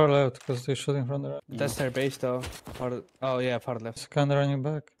to go far left because they're shooting from the right. That's their base though. Or, oh yeah, far left. It's kinda running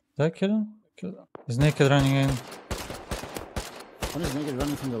back. Did I kill him? Kill him. He's naked running in. One is naked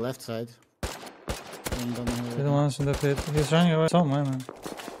running from the left side. Running down the hill. The ones in the pit. He's running away somewhere, man.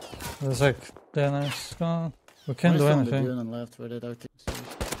 There's like DNR's gone. We can't do anything. The on left where they are.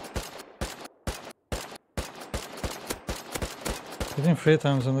 Hitting 3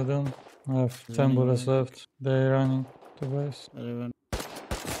 times on the dune. I have 10 bullets left. They're running to base. Everyone.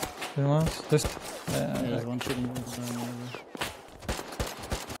 Three ones. This. Yeah, there's one shooting.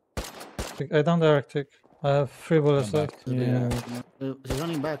 I downed the Arctic. I have 3 bullets Come left. back. Yeah. He's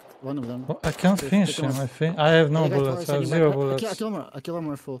running back. One of them. Oh, I can't finish him. I have no bullets. I have 0 bullets. I kill him.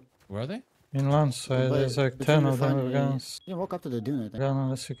 We're full. Where are they? In one side, there's like 10 of them with guns. You can walk up to the dune, I think. Gun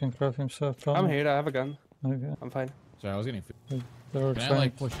unless he can craft himself. I'm Probably. here. I have a gun. Okay. I'm fine. Sorry, I was getting food. They were Can I trying.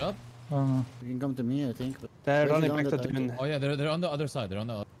 like push up? Oh no. You can come to me, I think. But They're Where's he running on back to the Dune. Oh yeah, they're on the other side. They're on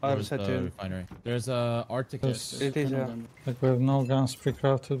the Other towards side the too. refinery. There's Arctic. Yes. there's It is, 10 of yeah. them. Like we have no guns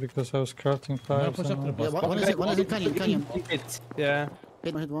pre-crafted because I was crafting I'm gonna pipes. push up to the And Yeah, bus. one is in canyon. Yeah.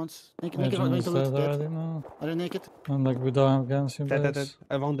 Hit once. Naked, Agent going is to dead loot. Dead. already now. Are they naked? And like we don't have guns in Dead. base.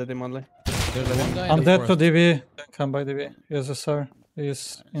 I wounded him only. There's one guy in I'm the dead to forest. DB. Come by DB. Here's a sir.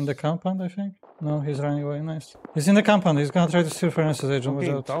 He's in the compound, I think. No, he's running away. Nice. He's in the compound. He's gonna try to steal furnaces. Agent was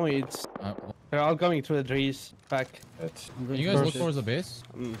Okay, out. Tommy, it's... Uh, They're all coming through the trees. Back. I'm going you to guys look push it. towards the base?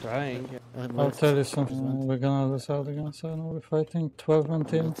 I'm trying. I'll tell you something. We're gonna lose out again. So no, we're fighting 12-man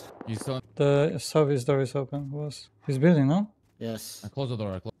team. You still? The southeast door is open. He's building, no? Yes. I close the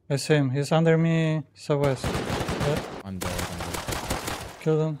door. I see him. He's under me southwest. I'm dead.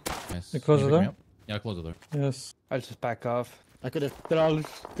 Kill him. Nice. You close Can the pick me door? up? Yeah, I close the door. Yes. I'll just back off. I could have. They're all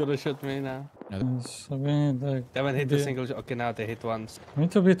gonna shoot me now. Yes. So we need like. They haven't hit a Yeah. single... Okay, now they hit once. We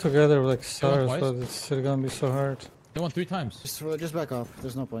need to be together like stars, twice? but it's still gonna be so hard. They won 3 times. Just back off.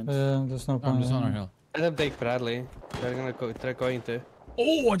 There's no point. There's no point. I'm just on our in- hill. Let them take Bradley. They're gonna go... They're going to.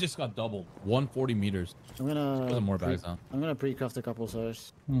 Oh, I just got doubled. 140 meters. I'm gonna. There's more bags now. I'm gonna pre-craft a couple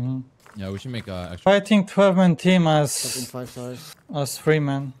stars. Mhm. Yeah, we should make extra. Fighting 12-man team Fucking as 5 stars. 3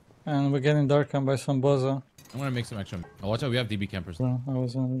 men, and we're getting darkened by some boza. I'm gonna make some extra. Oh, watch out, we have DB campers. Bro, I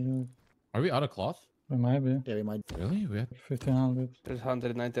was on Are we out of cloth? we might be Yeah, we might. Really? We have... 1500. There's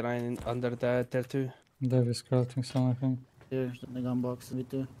 199 under there too. Dev is crafting some, I think. Here, the gun box. Me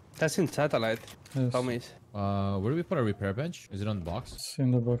too. That's in satellite. Yes. Tommy's. where do we put our repair bench? Is it on the box? It's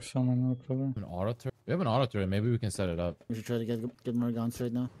in the box somewhere, no problem. An auto turret? We have an auto turret. Maybe we can set it up. We should try to get more guns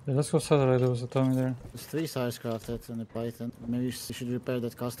right now. Yeah, let's go satellite. There was a Tommy there. There's 3 stars crafted and a Python. Maybe you should repair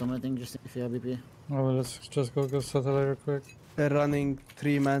that custom. I think just if you have BP. Oh, well, let's just go satellite real quick. They're running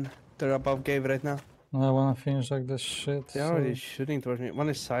 3 men. They're above cave right now. No, I wanna finish like this shit. They're already shooting towards me. One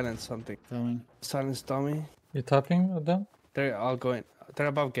is silent something. Coming. Silence Tommy. You tapping at them? They're all going. They're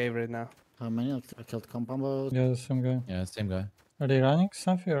above cave right now. How many? Like, I killed combo. Yeah, the same guy. Yeah, same guy. Are they running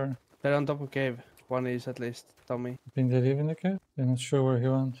Snuffy or They're on top of cave. One is at least Tommy. been they leaving the cave? They're not sure where he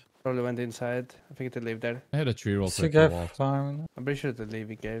went. Probably went inside. I think they live there. I hit a tree roll See quick for guy the wall. farming? I'm pretty sure they're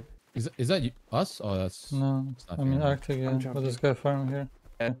leaving cave. Is that you, us? Oh, that's... No, It's not I mean fair. Arctic, yeah. jumping. But this guy farming here.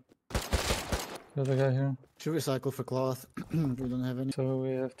 Yeah. The other guy here. Should recycle for cloth. We don't have any. So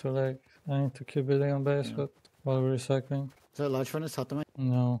we have to like, I need to keep building on base, Yeah. but while we're recycling. Is that a large furnace? Hot to make?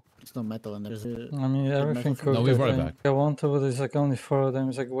 No, It's no metal in there. There's a- I mean everything metal cooked. No, we I brought it think. back. I want to, but it's like only 4 of them.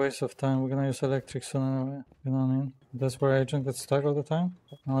 It's like a waste of time. We're gonna use electric soon anyway. You know what I mean? That's where agent gets stuck all the time.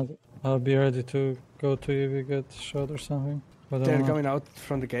 I'll be ready to go to you if we get shot or something. But I They're wanna- coming out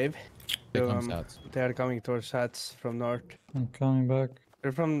from the cave. Here So, comes stats. they are coming towards Sats from north. I'm coming back.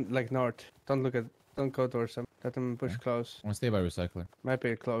 They're from like north. Don't go towards them. Let them push close. I want to stay by recycler. Might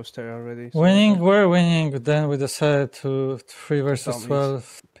be close there already. so- Winning, we're winning. Then we decided to 3 versus Dummies.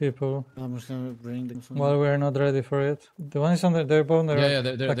 12 people. I'm just gonna bring them. While we're not ready for it. The one is on the, they're both on the Yeah, right.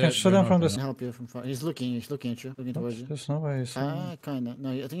 yeah, they're I can shoot they're them from north this. I can help you from far. He's looking at you. Looking towards you. There's no way he's Ah, kinda. No,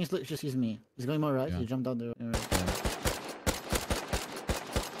 I think just he's me. He's going more right. Yeah. He jumped down there. Right.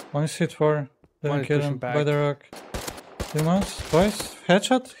 One is hit 4. One Then is kill pushing him by back. the rock. 2 months? Twice?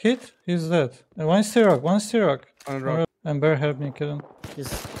 headshot hit. He's dead. One steel rock. One steel rock. On the rock. And bear help me kill him.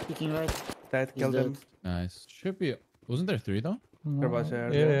 He's peeking right. That He's killed dead. him. Nice. Should be. Wasn't there 3 though? No, was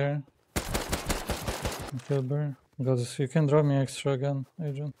there, yeah, yeah. yeah. Kill bear. Got this. You can drop me extra again,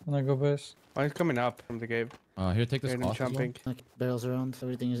 Agent. When I go base. Oh, he's coming up from the cave. Here, take this Heard him cloth as well. jumping. Like barrels around.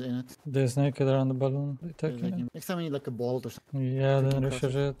 Everything is in it. There's naked around the balloon. They take Like, it. next time I need like a bolt or something. Yeah, then Freaking research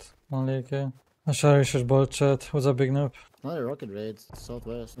crosses. it. Only okay. I shall research bolt chat. What's a big noob? Not a rocket raid.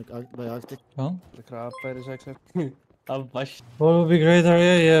 Southwest. Like by Arctic. Oh? The crab by the section. I'll push. What would be great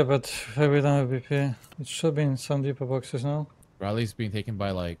area? Yeah, but we don't have BP. It should be in some deeper boxes now. Rally's being taken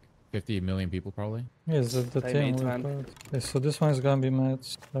by like 50 million people probably. Yes, the Time team. 8, man. Okay, so this one is gonna be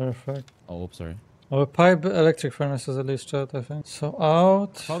mats. Perfect. Oh, oops, sorry. Oh, pipe electric furnaces at least chat, I think. So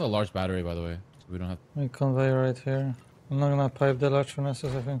out. Found a large battery, by the way. So we don't have. We convey right here. I'm not gonna pipe the large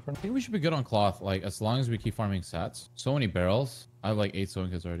furnaces, I think. For I think we should be good on cloth. Like as long as we keep farming sats. So many barrels. I have like 8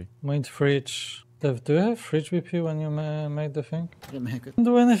 sewing kits already. Wait, fridge. Dev, do you have fridge BP when you made the thing? Yeah, make it. Don't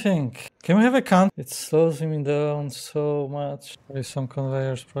do anything. Can we have a count? It slows me down so much. There's some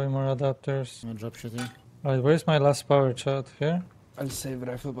conveyors, probably more adapters. I'm gonna drop shit here. Alright, where's my last power chat? Here? I'll save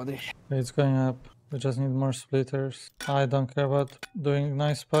rifle, buddy. Okay, it's going up. We just need more splitters. I don't care about doing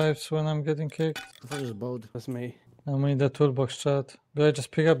nice pipes when I'm getting kicked. The fuck is boat? That's me. And we need the toolbox chat. Do I just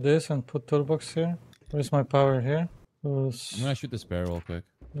pick up this and put toolbox here? Where's my power here? I'm gonna shoot this bear real quick.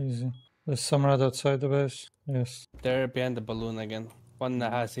 Easy. There's some rat outside the base. Yes. They're behind the balloon again. One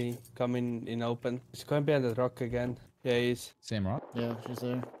Nahasi coming in open. He's going behind the rock again. Yeah, he's Same rock. Yeah, she's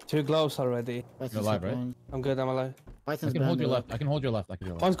there. 2 gloves already. Python's alive, hit right? one. I'm good, I'm alive. I Python's can hold behind your the left. I can hold your left. I can hold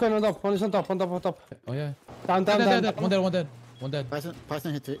your left. One's going on top. One is on top. On top. On top. Oh yeah. Down, down, Dead, down. dead, dead. One dead. One dead. One dead.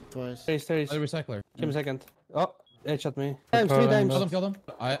 Python hit twice. There is. Another recycler. Give me a second. Oh, it shot me. Good Times, 3 call, times. Kill him. Kill him.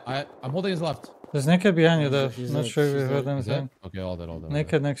 I'm holding his left. There's naked behind you, Dev. She's Not dead, sure if she's you heard dead. Is that? anything. Okay, all dead. All dead. all dead.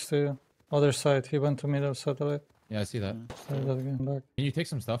 Naked next to you. Other side. He went to middle satellite. Yeah, I see that. Say that again. Back. Can you take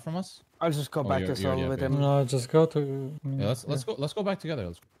some stuff from us? I'll just go back you're as well already with up, him. No, just go to. Yeah, let's go back together.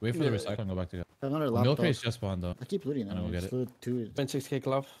 Let's wait for the Yeah. recycle and go back together. Another Milk laptop. crate's just spawned though. I keep looting I know, now. we'll get Just it. loot 2. 26k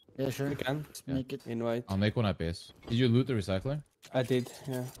glove. Yeah, sure. You can. Just Yeah. make it. Invite. I'll make one at base. Did you loot the recycler? I did,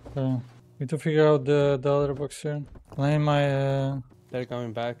 yeah. Need to figure out the other box here. I need my. They're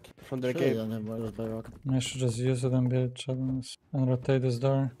coming back from their Surely cave. they don't have wireless by rocket. I should just use it and build channels and rotate this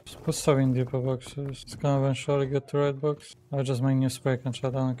door. Just put stuff in deeper boxes. It's gonna eventually get to right box. I'll just make new spray and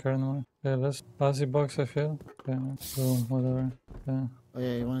shut down the current one. Okay, let's fuzzy box I feel. Okay, boom, whatever. Okay. Oh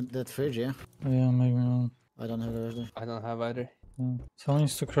yeah, you want that fridge, yeah? Yeah, make me one. I don't have the rest there. I don't have either. Yeah. Someone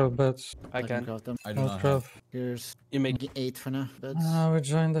needs to craft beds. I can. craft them. I do I'll not have. craft. Here's You make 8 for now. Beds. We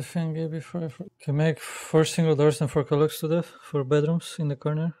joined the thingy before. Can make 4 single doors and 4 collects to death for bedrooms in the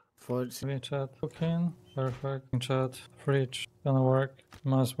corner. 4. Okay, chat. Cooking. Perfect. Chat. Fridge. Gonna work.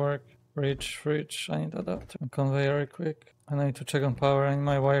 Must work. Fridge. I need adapter. Conveyor real quick. I need to check on power. I need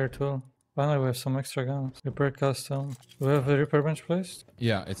my wire tool. Finally, we have some extra guns. Repair custom. Do we have a repair bench placed?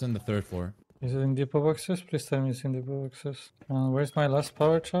 Yeah, it's in the 3rd floor. Is it in depot boxes? Please tell me it's in depot boxes. Where's my last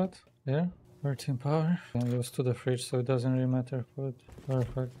power chat? Here? 13 power. And it goes to the fridge, so it doesn't really matter. But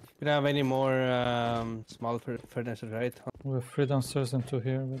perfect. We don't have any more small furnaces, right? We have 3 downstairs and 2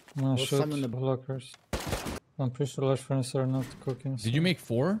 here, but I'm gonna Well, shoot some in the the- lockers. I'm pretty sure large furnaces are not cooking. Did you make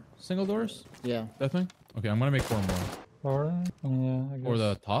 4 single doors? Yeah. Definitely. Okay, I'm gonna make 4 more. 4? Yeah, I guess. Or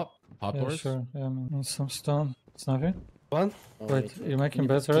the top yeah, doors. sure. Yeah, I mean, need some stone. Snuffy? One? Oh, Wait, you're making Can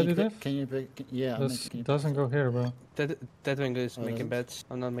beds can already, pick- Dave? Can you pick? Yeah, I'm This making. doesn't go here, bro. Deathwingua is Oh, making doesn't? beds.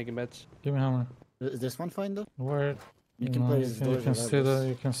 I'm not making beds. Give me hammer. Is this one fine though? Where? You can No, play you this can, door you can see the regardless.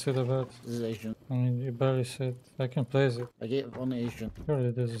 you can see the bed. This is hJune. I mean, you barely see it. I can place it. I gave only hJune.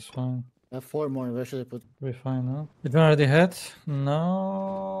 Surely this is fine. I have 4 more. Where should I put? Be fine, huh? Did we already hit?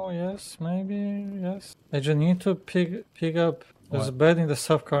 No. Yes, maybe. Yes. I just need to pick up. There's a What? bed in the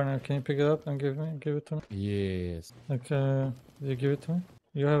south corner. Can you pick it up and give it to me? Yes. Like, you give it to me?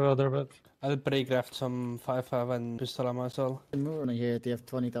 You have other bed. I'll pre-craft some 5.5 and pistol ammo as well. You can move around here. You have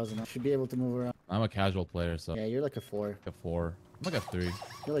 20,000. You should be able to move around. I'm a casual player, so Yeah, you're like a 4. like a 4. I'm like a 3.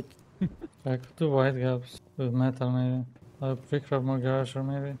 You're like I could do white gaps with metal maybe. I'll pick up more garage or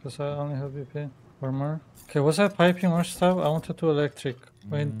maybe because I only have BP or more. Okay, was I piping more stuff? I wanted to electric.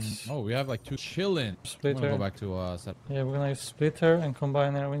 Wait, Oh, we have like 2 chillin'. I'm gonna splitter. go back to set. Yeah, we're gonna use splitter and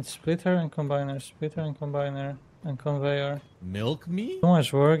combiner. We need splitter and combiner, splitter and combiner, and conveyor. Milk me? Too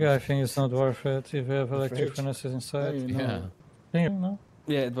much work, I think it's not worth it if we have electric fridge. furnaces I inside. don't even know. Yeah. Think you know?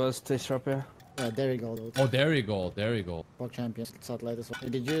 Yeah, it was this drop here. There you go. Though. Oh, there you go. There you go. World champions satellite as well.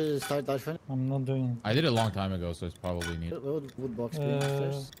 Did you start that friend? I'm not doing I did it a long time ago, so it's probably neat. What would box be it.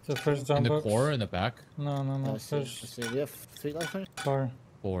 first? The first jump In the box. core, in the back, No, no, no. I see. First We have 3 life friends. car.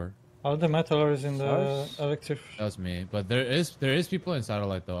 4. All the metal ore is in the Ours? electric. That's me. But there is people in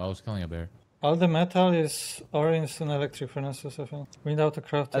satellite though. I was killing a bear. All the metal is orange in electric furnaces, I think. We need auto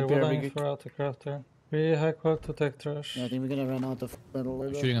crafter. I'll be What a I big- need for auto crafter? 3 high quality to take trash. Yeah, I think we're gonna run out of metal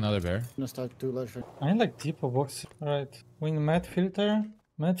later. Shooting another bear. I'm gonna start 2 life friends. I need like depot box. Right. We need mat filter.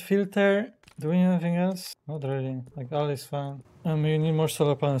 Mat filter. Do we need anything else? Not really. Like all is fine. We need more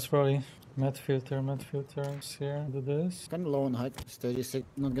solar panels probably. Mat filter is here. Do this. Kind of low on height. 36.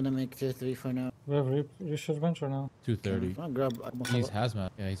 Not gonna make tier 3 for now. We have research bench or no? 230. I'll grab almost He's all, hazmat.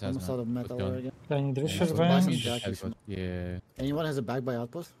 Yeah, he's almost out hazmat. of metal With gun. ore again. Okay, I need research so bench. basic jackets. Yeah. Anyone has a bag by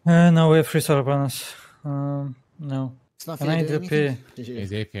outpost? No, we have 3 solar panels. No. Snuffy, And I you need doing to anything?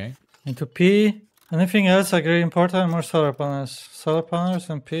 He's AFK. Need to P. Anything else like really important? More solar panels. Solar panels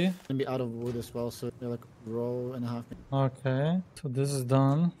and P. Gonna be out of wood as well, so they're like row and a half. Okay, so this is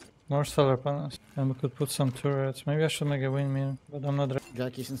done. More solar panels. And we could put some turrets. Maybe I should make a windmill, but I'm not ready.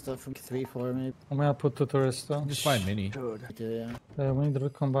 Jackies and stuff from 3, 4 maybe. I'm gonna put 2 turrets though. Just buy a mini. Dude. Yeah. We need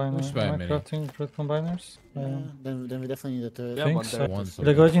root combiner. Just buy a Am I mini. crafting root combiners? Yeah. Then we definitely need a turret. Yeah, think one so. there. One.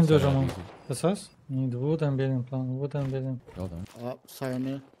 The godzin so dużo mam. easy. That's us? Need wood and building plan. Wood and building. Well done. Oh, sorry,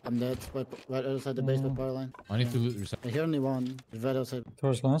 man. I'm dead. Right outside the base by power line. I need to loot reset. I hear only one. Right outside.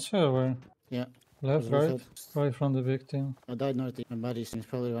 Towards Lancer or where? Yeah. Left, Towards right? left. Right from the big team. I died northeast. My body's he's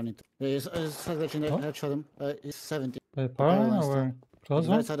probably running. Yeah, he's glitching there. What? Headshot him. He's 70. By power line line or where? Close He's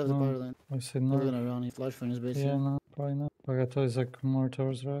one? right side of the power line. I said We're no. gonna run. He's flash for his base. Yeah, no, probably not. Okay, I thought it's like more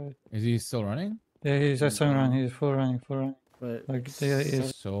towards right. Is he still running? Yeah, he's at 7 run. He's full running, full running. Right. Like, yeah,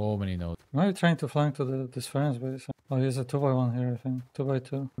 he's So many nodes. maybe trying to flank to this friend's base. Oh, he's a 2x1 here, I think.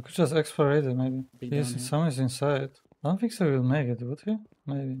 2x2. We could just explore it, maybe. Big down here. Someone's inside. I don't think so he'll make it, would he?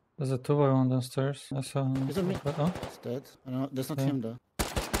 Maybe. There's a 2x1 downstairs. I saw him. Is it me? Oh, He's dead. I don't know. That's not Okay. him though.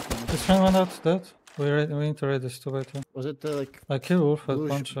 this friend went out dead. We need to raid this 2x2. Was it like I killed Wolf at Blue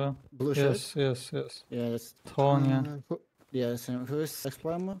sh- Poncho. blue shirt? Yes. Yeah, that's Tonya. Yeah, same. Who is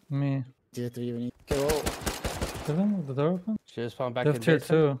Explorer? Me. Tier 3 even. Okay, well, Didn't the door open? She just found back They in have tier base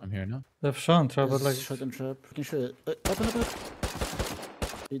then? 2. I'm here now. They have Sean trap, but like. shot and trap. We can shoot it. Open.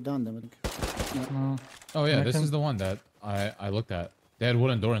 You done them, I think. No. Oh yeah, I this can- is the one that I looked at. They had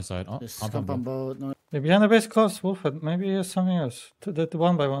wooden door inside. Oh, Just compound compound bow. bow. No, Yeah, behind the base close, Wolfhead. Maybe he has something else. That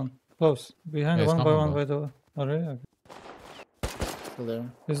 1 by 1. Close. Behind Yeah, the it's 1 by 1 compound by the. Oh, really? Okay. still there.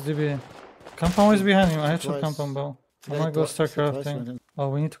 It's DB. Compound is behind him. I have some Twice. compound bow. I Yeah, might go start twice crafting. went in. Oh,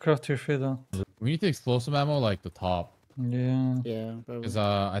 we need to craft tier 3 though. We need the explosive ammo like the top, Yeah. Yeah, probably. because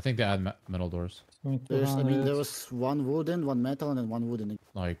I think they add metal doors. We need to There's, I run mean, it. there was one wooden, one metal, and then one wooden.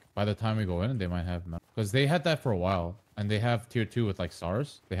 Like by the time we go in, they might have metal. Because they had that for a while, and they have tier 2 with like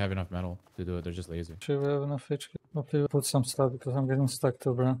stars. They have enough metal to do it. They're just lazy. Should we have enough HQ? Hopefully we'll put some stuff because I'm getting stuck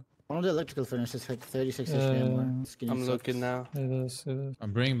too, bro. One of the electrical furnaces had 36 Yeah, HP yeah, more. yeah. Skinny I'm sucks. looking now. It is.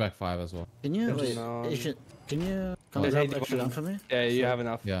 I'm bringing back 5 as well. Can you There's wait? none. Can you come There's grab 81. extra down for me? Yeah, you So- have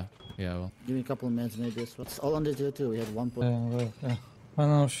enough. Yeah, well. Give me a couple of meds maybe as well. It's all under tier 2. We had one point. Yeah, right, yeah. I'm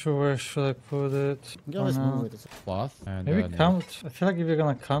not sure where should I put it. You can Oh, always no. move it. Cloth and Maybe nails. count. I feel like if you're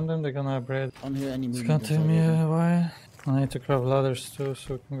gonna count them, they're gonna upgrade. On here, any It's movement. gonna take me a while. I need to craft ladders too,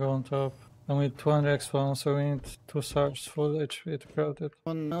 so we can go on top. And we need 200 expo, so we need 2 stars full HP to craft it.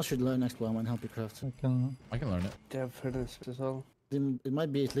 One else should learn Explorer and help you craft. I can. I can learn it. They have furnace as well. It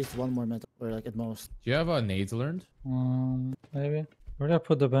might be at least one more metal, or like at most. Do you have nades learned? Maybe. Where did I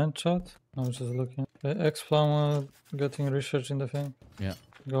put the bench at? I was just looking. The X-Plama getting research in the thing. Yeah.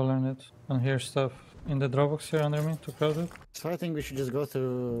 Go learn it. And here's stuff in the Dropbox here under me to craft it. So I think we should just go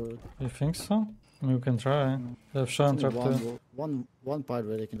through You think so? I mean, we can try. They have Sean only trap too. one part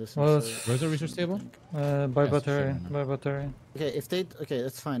where they can listen. Well, so- Where's the research table? By Yes, battery. sure. By battery. Okay,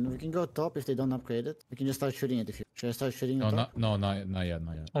 that's fine. We can go top if they don't upgrade it. We can just start shooting it if you. Should I start shooting No, the top? not yet.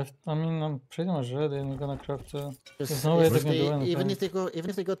 I mean, I'm pretty much ready and we're gonna craft Just there's no way if they can do even anything.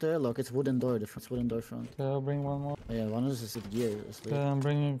 if they go to airlock, it's wooden door. It's wooden door front. Okay, I'll bring one more. Oh, yeah, one is just gear. Asleep. Okay, I'm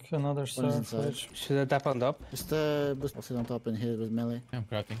bringing another star for inside. each. Should I tap on top? Just boost sit on top and hit it with melee. I'm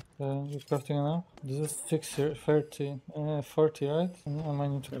crafting. You're crafting enough? This is 30, 40, right? I might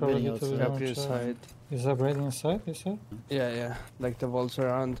need to They're probably ready get to outside. the Grab your side. Is that raiding inside, you said? Yeah. Like the walls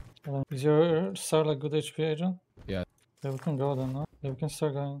around. Is your star like good HP, agent? Yeah. Yeah, we can go then, no? Yeah, we can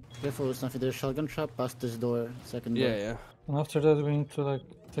start going. Careful, Snuffy. There's shotgun trap past this door. Second door. Yeah. And after that, we need to like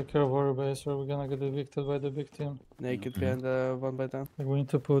take care of our base or we're gonna get evicted by the big team. Naked Mhm. behind the 1x10. Like we need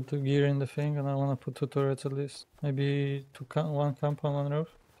to put the gear in the thing and I wanna put 2 turrets at least. Maybe one camp on one roof.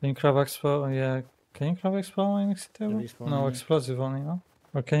 Can you grab expo? Yeah. Can you grab expo on next table? respawn, No, yeah. explosive only, no?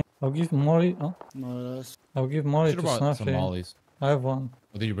 Or can you? I'll give Molly. Oh, More or less. I'll give Molly Should to have brought some Snuffy. mollies. I have one.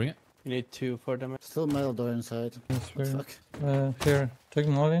 Oh, did you bring it? You need 2 for them. Still metal door inside. That's What the weird. fuck? Here, take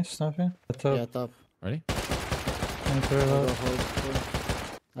Molly, Snuffy. At top. Yeah, top. Ready? And I'll reload. go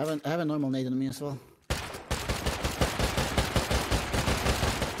hold. I have a normal nade on me as well.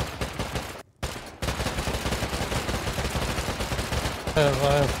 I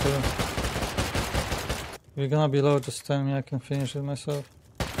have to. We're gonna be low, just tell me I can finish it myself.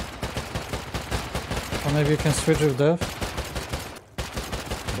 Or maybe you can switch with Death.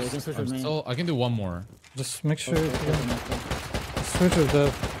 Okay, you can switch with me. I can do one more. Just make sure Okay, you okay, can okay. switch with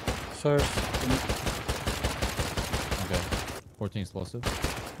Death. Source. Okay. 14 explosive.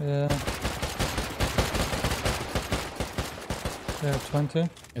 Yeah. Yeah, 20.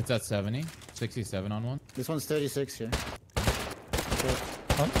 It's at 70. 67 on one. This one's 36 here.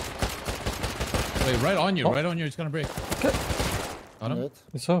 Wait, right on you. Oh. Right on you. It's gonna break. Got him. Right.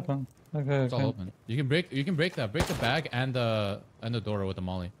 It's open. Okay, It's all okay. open. You can break that. Break the bag and the door with the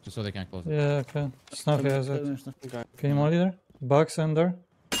molly, just so they can't close it. Yeah, okay. Snuffy has it. Okay. Can you molly there? Box and door.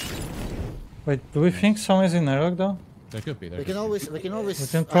 Wait, do we think someone is in airlock though? There could be. There We could can be. always. We can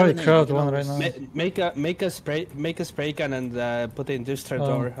I probably don't know, crowd we can one right always- now. Make a spray can and put it in this trap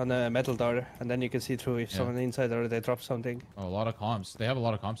door on a metal door, and then you can see through if Yeah. someone inside or they drop something. Oh, a lot of comps. They have a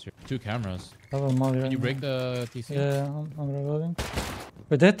lot of comps here. 2 cameras. I have a molly right Can you now. break the TC? Yeah, I'm reloading.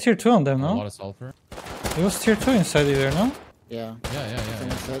 Wait, that tier 2 on them, A no? lot of sulfur. It was tier 2 inside either, no? Yeah.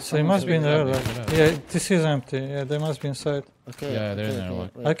 Yeah. So he must be in there. there. Like, yeah, this is empty. Yeah, they must be inside. Okay. Yeah, they're in there, okay,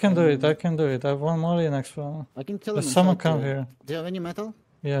 like- wait, I can do it. I can do it. I have one molly next one. I can kill him. Does someone inside come too. here? Do you have any metal?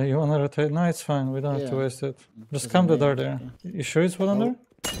 Yeah, you wanna rotate? No, it's fine. We don't have to Yeah. waste it. Just Doesn't come the door matter, there. You sure it's one under? Yeah,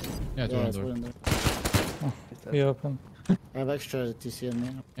 it's Yeah, one it's door. one there. Be open. I have extra TC on me.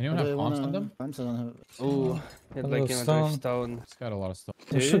 Anyone Or do have I comps wanna- on them? Comps, I don't have. Ooh, A it's little like stone. stone. It's got a lot of stuff.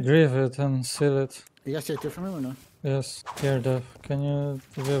 You should grieve it and seal it. You guys take 2 from him or no? Yes. Here, Dev. Can you,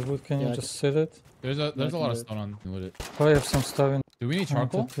 if you have wood, can Yeah, you I just seal it? There's a can lot of do it. stone on with it. Probably have some stuff in. Do we need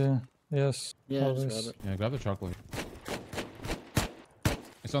charcoal? Yes. Yeah, always. just grab it. Yeah, grab the charcoal here.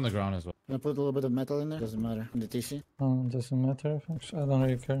 It's on the ground as well. Can I put a little bit of metal in there? Doesn't matter. In the TC? Doesn't matter. I don't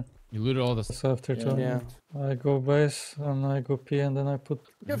really care. You looted all the stuff. So after Yeah. two, Yeah. I go base and I go P and then I put.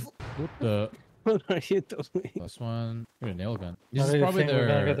 The What are you doing? plus one. You're a nail gun. I This is really probably think we're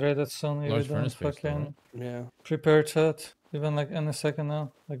gonna get their. raided soon. If we large don't furnace base though, fucking Yeah. prepare chat. Even like any second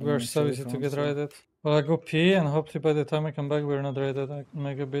now. Like we're Mm, so sorry, easy to France, get yeah. raided. Well, I go P and hopefully by the time I come back we're not raided. I can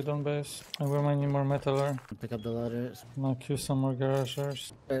make a bid on base. And we're mining more metal ore. Pick up the ladder. I'll queue some more garage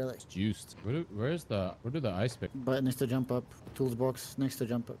doors. Barely. Juiced. Where do the ice pick? But needs to jump up. Tools box next to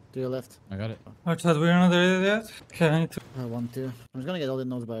jump up. To your left. I got it. I thought we're not raided yet? Okay, I need to. 1, 2. I'm just gonna get all the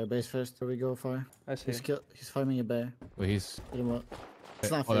nodes by our base first. Before we go far. I see. He's farming a bear. Wait, he's. Hit him up. It's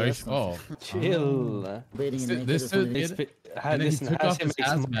not Oh, fair. there That's is. not Oh. fair. Chill. Baiting This- and naked this is funny. dude did- Listen, And then he took off his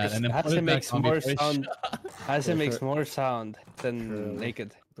hazmat and then put it back on more before he sound. Hazmat Yeah, makes sure. more sound than True.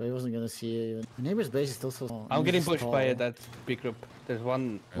 naked. But he wasn't gonna see you even. My neighbor's base is still so small. I'm and getting he's pushed by tall. that big group. There's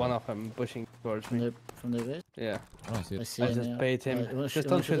one of them pushing towards From me. their base? Yeah, I don't see I it. see I him, just yeah. bait him. You wanna Just you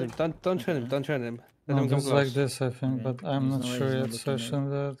don't wanna shoot him. Don't shoot him. Okay. Don't shoot him. Let No, him come just like close. this, I think, Okay. but I'm There's not no way sure he's yet. not So I looking shouldn't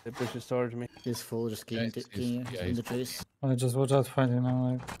do that. They pushes towards me. He's full, just keying, he's- keying yeah, in he's- the trees. I just watch out fighting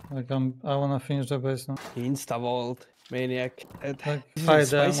now. I wanna finish the base now. He insta-vault. Maniac. Like This is fight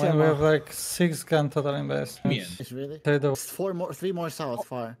them spicy when we ammo. have like 6 gun total in base. Man. It's really? Say the It's 3 more south,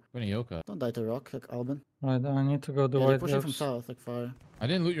 far. We're in Yoka. Don't die to rock, like Alban. right. I need to go do Yeah, they're white pushing from gaps. south, like far. I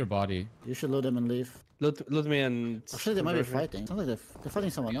didn't loot your body. You should load them and leave. Loot me and... Actually, they might be convert me. fighting. Sounds like they're fighting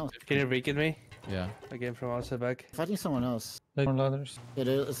someone else. Can you re-kid me? Yeah. Again from outside back. Fighting someone else. Like more ladders. Yeah,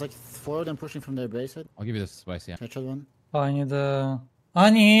 it's like 4 of them pushing from their base side. I'll give you this spicy. Headshot one. Oh, I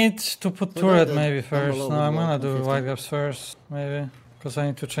need to put So turret the- maybe down first. below No, would I'm be gonna like do 150. white gaps first, maybe. Because I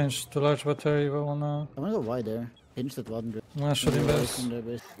need to change to large battery, but wanna... I'm gonna go wide there. Hinge that one group. I'm gonna shoot in base. From their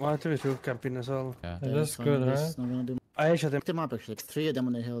base. One to be roof camping as well. Yeah. Yeah, Yeah, that's it's fine, good, this right? is not gonna do I shot him. Pick them up actually. Like 3 of them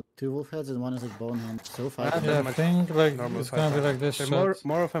on the hill. 2 wolf heads and 1 is like bone hand. So far. Ah, Yeah, I much think like normal it's gonna be fight. like this There's shot.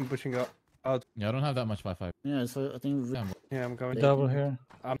 more of them pushing out. Yeah, I don't have that much 5-5. Yeah, so I think Yeah, Yeah, I'm going. Double here.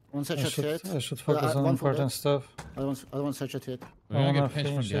 one I headshot hit. should focus on one for important stuff. Other one's headshot hit. We're gonna wanna get pinched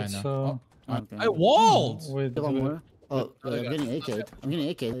from finish behind it, now. so- Oh, Okay. I walled! Wait, One wait. more. Oh, Other I'm guy. getting AK. I'm getting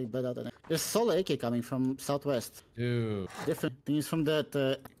AK. I bled out on it. There's solo AK coming from southwest. Dude. Different things from that.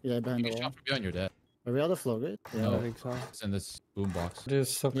 Yeah, behind You the get wall. shot from behind your dad. Are we out of floor, right? Yeah. I No. think so. It's in this boom box.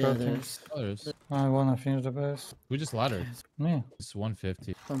 Just stop Yeah, crafting. there's. Oh, there's. I wanna finish the base. We just laddered. Me. It's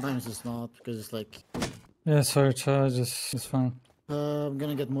 150. Sometimes it's not because it's like. Yeah, sorry, Chad. Just it's fine. I'm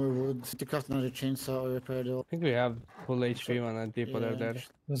gonna get more wood to craft another chainsaw or repair the. I think we have full HP when I depot there.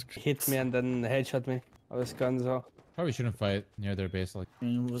 That's Hit me and then headshot me. I was gunzo. Probably shouldn't fight near their base. Like I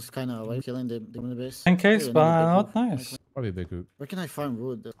mean, it was kind of like killing the base. in case, Ooh, but another not big group. nice. probably a big group. Where can I farm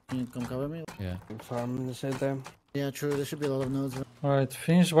wood? Can you come cover me? Yeah. Farm the same time. Yeah, true. There should be a lot of nodes. Alright,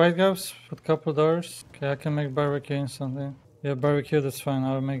 finish white gaps, put couple doors. Okay, I can make barbecue instantly. Yeah, barbecue, that's fine.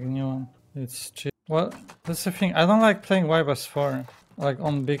 I'll make a new one. It's cheap. Well, that's the thing. I don't like playing white as 4. Like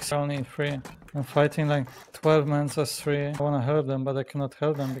on big only 3. I'm fighting like 12 men as 3. I wanna help them, but I cannot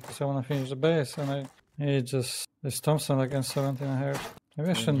help them because I wanna finish the base. And it's Thompson like N17 I heard. Maybe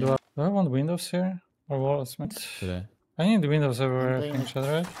I shouldn't do I want windows here? Or walls, man? Today. I need windows everywhere, I playing think,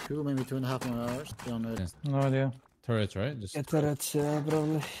 right? 2, maybe 2.5 more hours. Don't know. No idea. Turrets, right? Just Get turrets,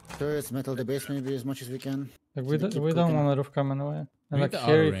 probably. Turrets, metal the base maybe as much as we can. Like So they keep we don't cooking. want a roof coming away. We And need like the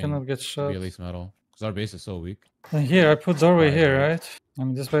here outer you ring cannot get to shot. be at least metal. Because our base is so weak. And here I put doorway Right, here, right. right? I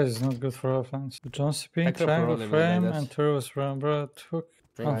mean this base is not good for offense. John CP, I could triangle probably frame, like and that. turrets from bro. Took.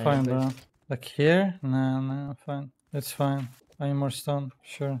 I'm Right. fine, bro. Like here? Nah, fine. It's fine. I need more stone,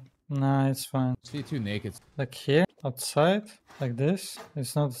 sure. Nah, it's fine. See two naked. Like here, outside, like this,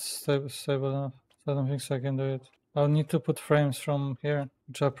 it's not stable enough. So I don't think so I can do it. I'll need to put frames from here,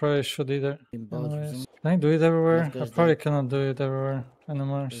 which I probably should either. In both or Anyways, something. can I do it everywhere? Left I guy's probably dead. cannot do it everywhere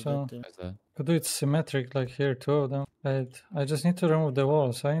anymore, There's so... that too. That's that. Could do it symmetric, like here, 2 of them. I just need to remove the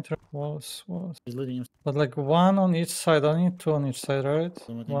walls. I need to walls. He's looting him. But like 1 on each side. I need 2 on each side, right?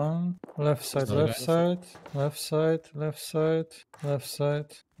 Something. 1 left side, another left guy. side, left side, left side, left side,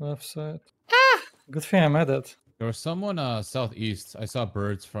 left side. Ah! Good thing I made it. There was someone southeast. I saw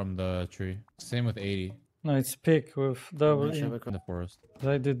birds from the tree. Same with 80 No, it's peak with double Nice, E. have a in the forest.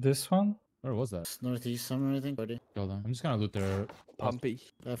 I did this one. Where was that? Northeast somewhere, I think. 40. Kill them. I'm just gonna loot their. Pumpy.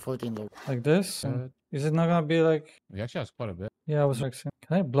 14 low. Like this. Uh, Is it not gonna be like... We actually have quite a bit. Yeah, I was like...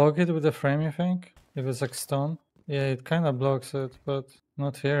 Can I block it with the frame, you think? If it's like stone? Yeah, it kind of blocks it, but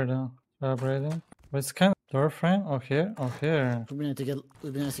not here though. Vibrating. But it's kind of door frame. Oh, here? Oh, here. Would be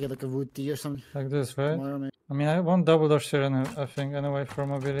nice to get like a wood tea or something Like this, right? tomorrow, maybe. I mean, I want double doors here, I think, anyway, for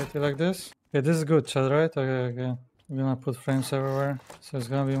mobility. Like this. Okay, this is good, Chad, right? Okay. We're gonna put frames everywhere, so it's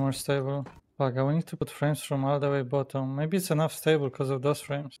gonna be more stable. Fuck, I will need to put frames from all the way bottom. Maybe it's enough stable because of those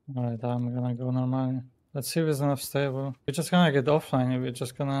frames. Alright, I'm gonna go normally. Let's see if it's enough stable. We're just gonna get offline.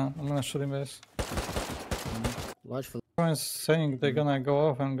 I'm gonna shoot him base. Watch for Everyone's saying they're gonna go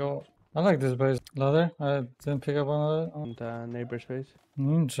off and go. I like this base. Ladder? I didn't pick up on that. Oh, On the neighbor space.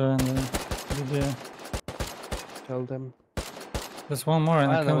 ninja and the Tell them. There's one more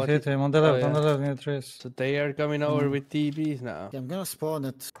and I I don't know can't what hit it- him. On the oh, left, on yeah. the left near trees. So they are coming over with TBs now. Yeah, I'm gonna spawn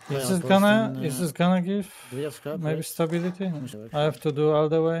it. Is this gonna give Do we have scrap? maybe right? stability? Let me show you. I have to do all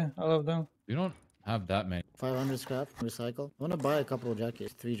the way, all of them. We don't have that many. 500 scrap, recycle. I wanna buy a couple of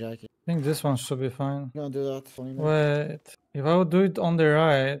jackets, 3 jackets. I think this one should be fine. I'm gonna do that. Only now. Wait, if I would do it on the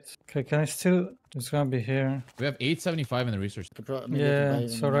right, okay, can I still? It's gonna be here. We have 875 in the research. Maybe I can buy Yeah, even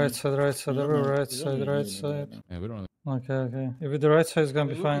so more. right side, We don't everywhere, need- right we don't side, need right it side. now. Yeah, we don't. Okay. If it's the right side, it's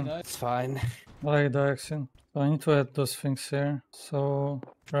gonna be fine. It's fine. I like the action. So I need to add those things here. So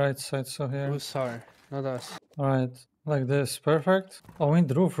right side, so here. Who's her? Not us. Alright, like this, perfect. Oh, we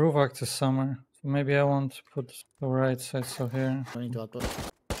need roof access somewhere. So maybe I want to put the right side, so here. I need to output.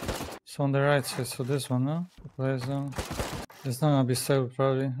 So on the right side, so this one, no? Place them. It's not gonna be stable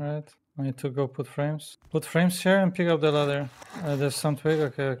probably, right? I need to go put frames. Put frames here and pick up the ladder. There's some twig,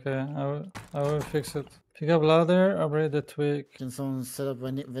 okay. I will fix it. Pick up ladder, upgrade the twig. Can someone set up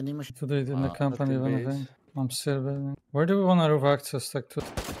vending machine? To do it in the company, Not the even I base. think. I'm still building. Where do we want to roof access? Like to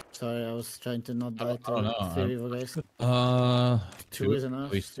Sorry, I was trying to not die I don't know. to 3 of you guys. 2 two, is enough.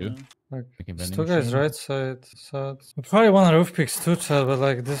 at least 2. yeah. like Making it's vending 2 guys machine. right side. So we probably want to roof picks too, Chad, but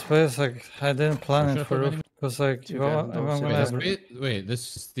like this base, like I didn't plan Where it should I for put roof vending because like Too if bad, I'm no gonna space. have, Wait,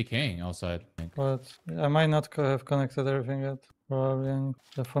 this is decaying outside. I think. but I might not have connected everything yet. Probably and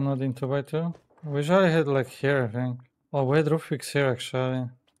therefore not in 2x2. We usually had like here, I think. Oh wait, roof picks here actually.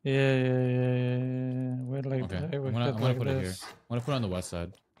 Yeah. Wait, like Okay, we I'm gonna like put it here. this. I'm gonna put it on the west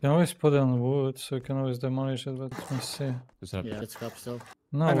side. You can always put it on wood, so you can always demolish it. But let's see. Just have Yeah, it's scrap still.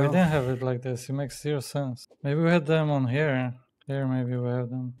 No, I we know. didn't have it like this. It makes 0 sense. Maybe we had them on here. Here, maybe we have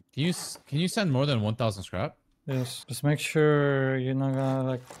them. Can you send more than 1,000 scrap? Yes. Just make sure you're not gonna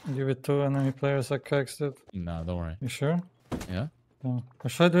like give it to enemy players like Kax did. No, don't worry. You sure? Yeah, No. Or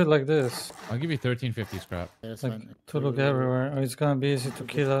should I do it like this? I'll give you 1350 scrap. Yeah, that's Like fine. to look everywhere. Or it's gonna be easy to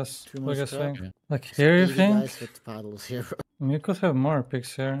kill us. Two more Like I scrap. think. Yeah. Like here, you 80 think? guys with paddles here. You could have more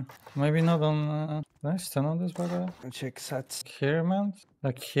picks here. Maybe not on. Can I stand on this by the way? Check sets. Here, man?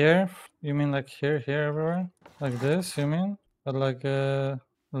 Like here? You mean like here, everywhere? Like this, you mean? But like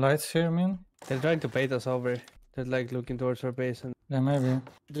lights here, I mean? They're trying to bait us over. They're like looking towards our base and Yeah, maybe.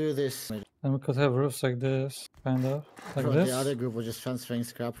 Do this. Then we could have roofs like this, kind of. Like Bro, this. the other group was just transferring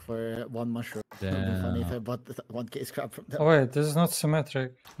scrap for one mushroom. It would be funny if I bought 1k scrap from them. Oh wait, this is not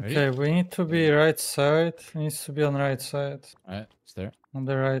symmetric. Ready? Okay, we need to be right side. It needs to be on right side. Alright, it's there. On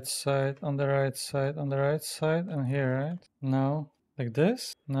the right side, on the right side, on the right side, and here, right? No. Like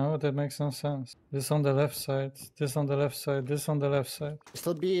this? No, that makes no sense. This on the left side, this on the left side, this on the left side.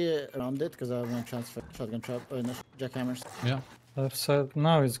 Still be around it because I'm gonna transfer shotgun trap no, jackhammers. Yeah. Left side,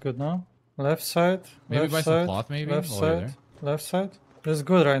 now it's good, no? Left side, Maybe left buy some side, cloth maybe left while you're side, there. left side. This is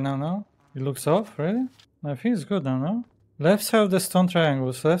good right now, no? It looks off, really? I think it's good now, no? Left side of the stone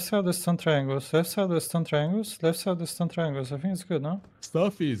triangles, left side of the stone triangles, left side of the stone triangles, left side of the stone triangles. I think it's good, no?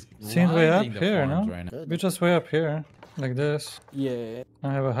 Stuffy's Seen way up grinding the here, farms no? right now. Good. We're just way up here, like this. yeah.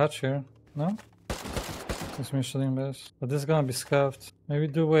 I have a hatch here, no? It's Michelin base. But this is gonna be scuffed. Maybe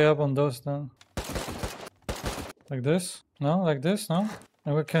do way up on those then. Like this? No? Like this? No?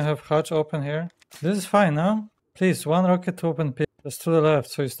 And we can have hatch open here. This is fine, no? Please, one rocket to open pit. Just to the left,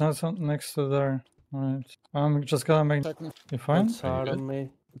 so it's not next to there. Alright. I'm just gonna make... Second. You fine? One SAR good? on me.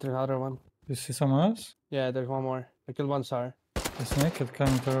 There's another one. You see someone else? Yeah, there's one more. I killed one SAR. It's naked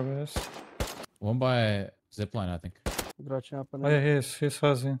coming to our base. One by zipline, I think. Crouching up on Oh him. yeah, he's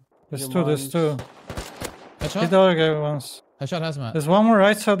fuzzy. There's Your two, there's two. mom's- Hit Headshot? the other guy once. Headshot hazmat. There's one more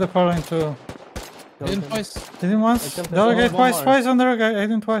right side of the power line too. Killed Hit him him. twice. Hit him once. I killed The other this guy one twice, more. twice on the other guy.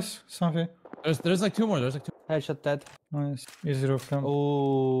 Hit him twice. Something. There's like two more. There's like two. Headshot dead. Nice. Easy roof camp.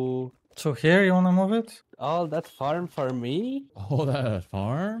 Oh, So here, you wanna move it? all that farm for me? Oh, that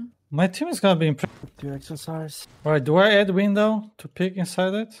farm? My team is gonna be impressed. 2 extra SARs. Alright, do I add window to peek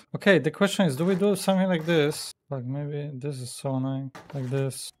inside it? Okay, the question is, do we do something like this? Like maybe this is so annoying. Like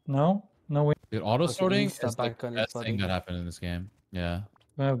this. No? No window. Dude, auto sorting insta is like back on the his best thing body. that happened in this game. Yeah.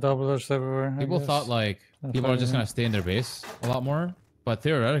 We have doublers everywhere. I People guess. thought like That's people are fine, just yeah. gonna stay in their base a lot more, but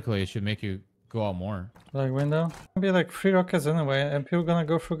theoretically it should make you go out more. Like window? Maybe like 3 rockets anyway, and people gonna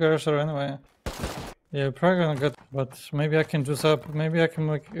go through garage door anyway. Yeah, we're probably gonna get, but maybe I can juice up. Maybe I can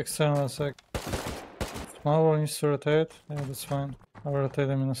make external a sec. Small one needs to rotate. Yeah, that's fine. I'll rotate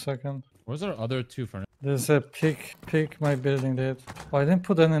them in a second. Where's our other two furnace? There's a peak my building did. Oh, I didn't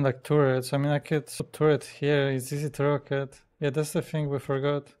put any like turrets. I mean, I could put turret here. It's easy to rocket. Yeah, that's the thing we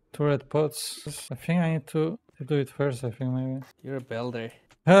forgot. Turret pots. I think I need to do it first, I think maybe. You're a builder.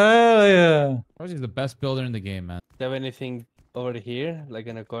 Hell yeah! Rosie's the best builder in the game, man. Do you have anything over here, like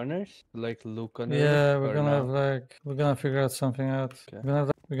in the corners? Like look on it? Yeah, we're or gonna no? have like, we're gonna figure out something out. Okay.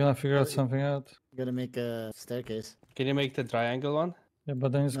 We're gonna figure out Okay. something out. Gotta make a staircase. Can you make the triangle one? Yeah,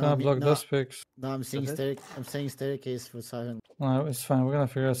 but then it's No, gonna I mean, block no. those picks. No, I'm saying Okay. I'm saying staircase for silent. No, it's fine. We're gonna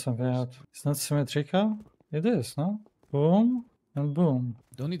figure out something out. It's not symmetrical. It is, no? Boom and boom.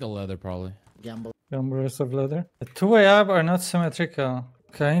 Don't need the leather probably. Gamble. Numbers of leather. The two-way up are not symmetrical.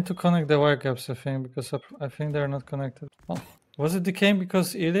 Okay, I need to connect the wire gaps, I think, because I think they're not connected. Oh, was it decaying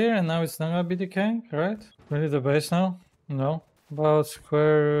because earlier and now it's not gonna be decaying, right? Really the base now? No. About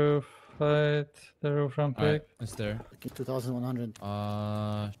square roof height, the roof ramp Alright, pick. it's there. 2100.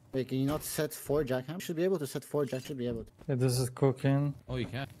 Wait, can you not set 4 jackham? You should be able to set 4 jack. Should be able to. Yeah, this is cooking. Oh, you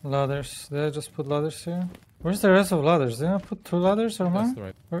can. Ladders. Did I just put ladders here? Where's the rest of ladders? Did I put 2 ladders or That's more? the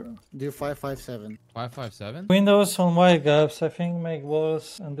right. Or- Do 557. 557. Windows on wire gaps, I think make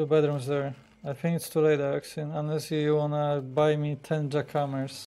walls and do bedrooms there. I think it's too late, Axin, unless you wanna buy me 10 jackhammers.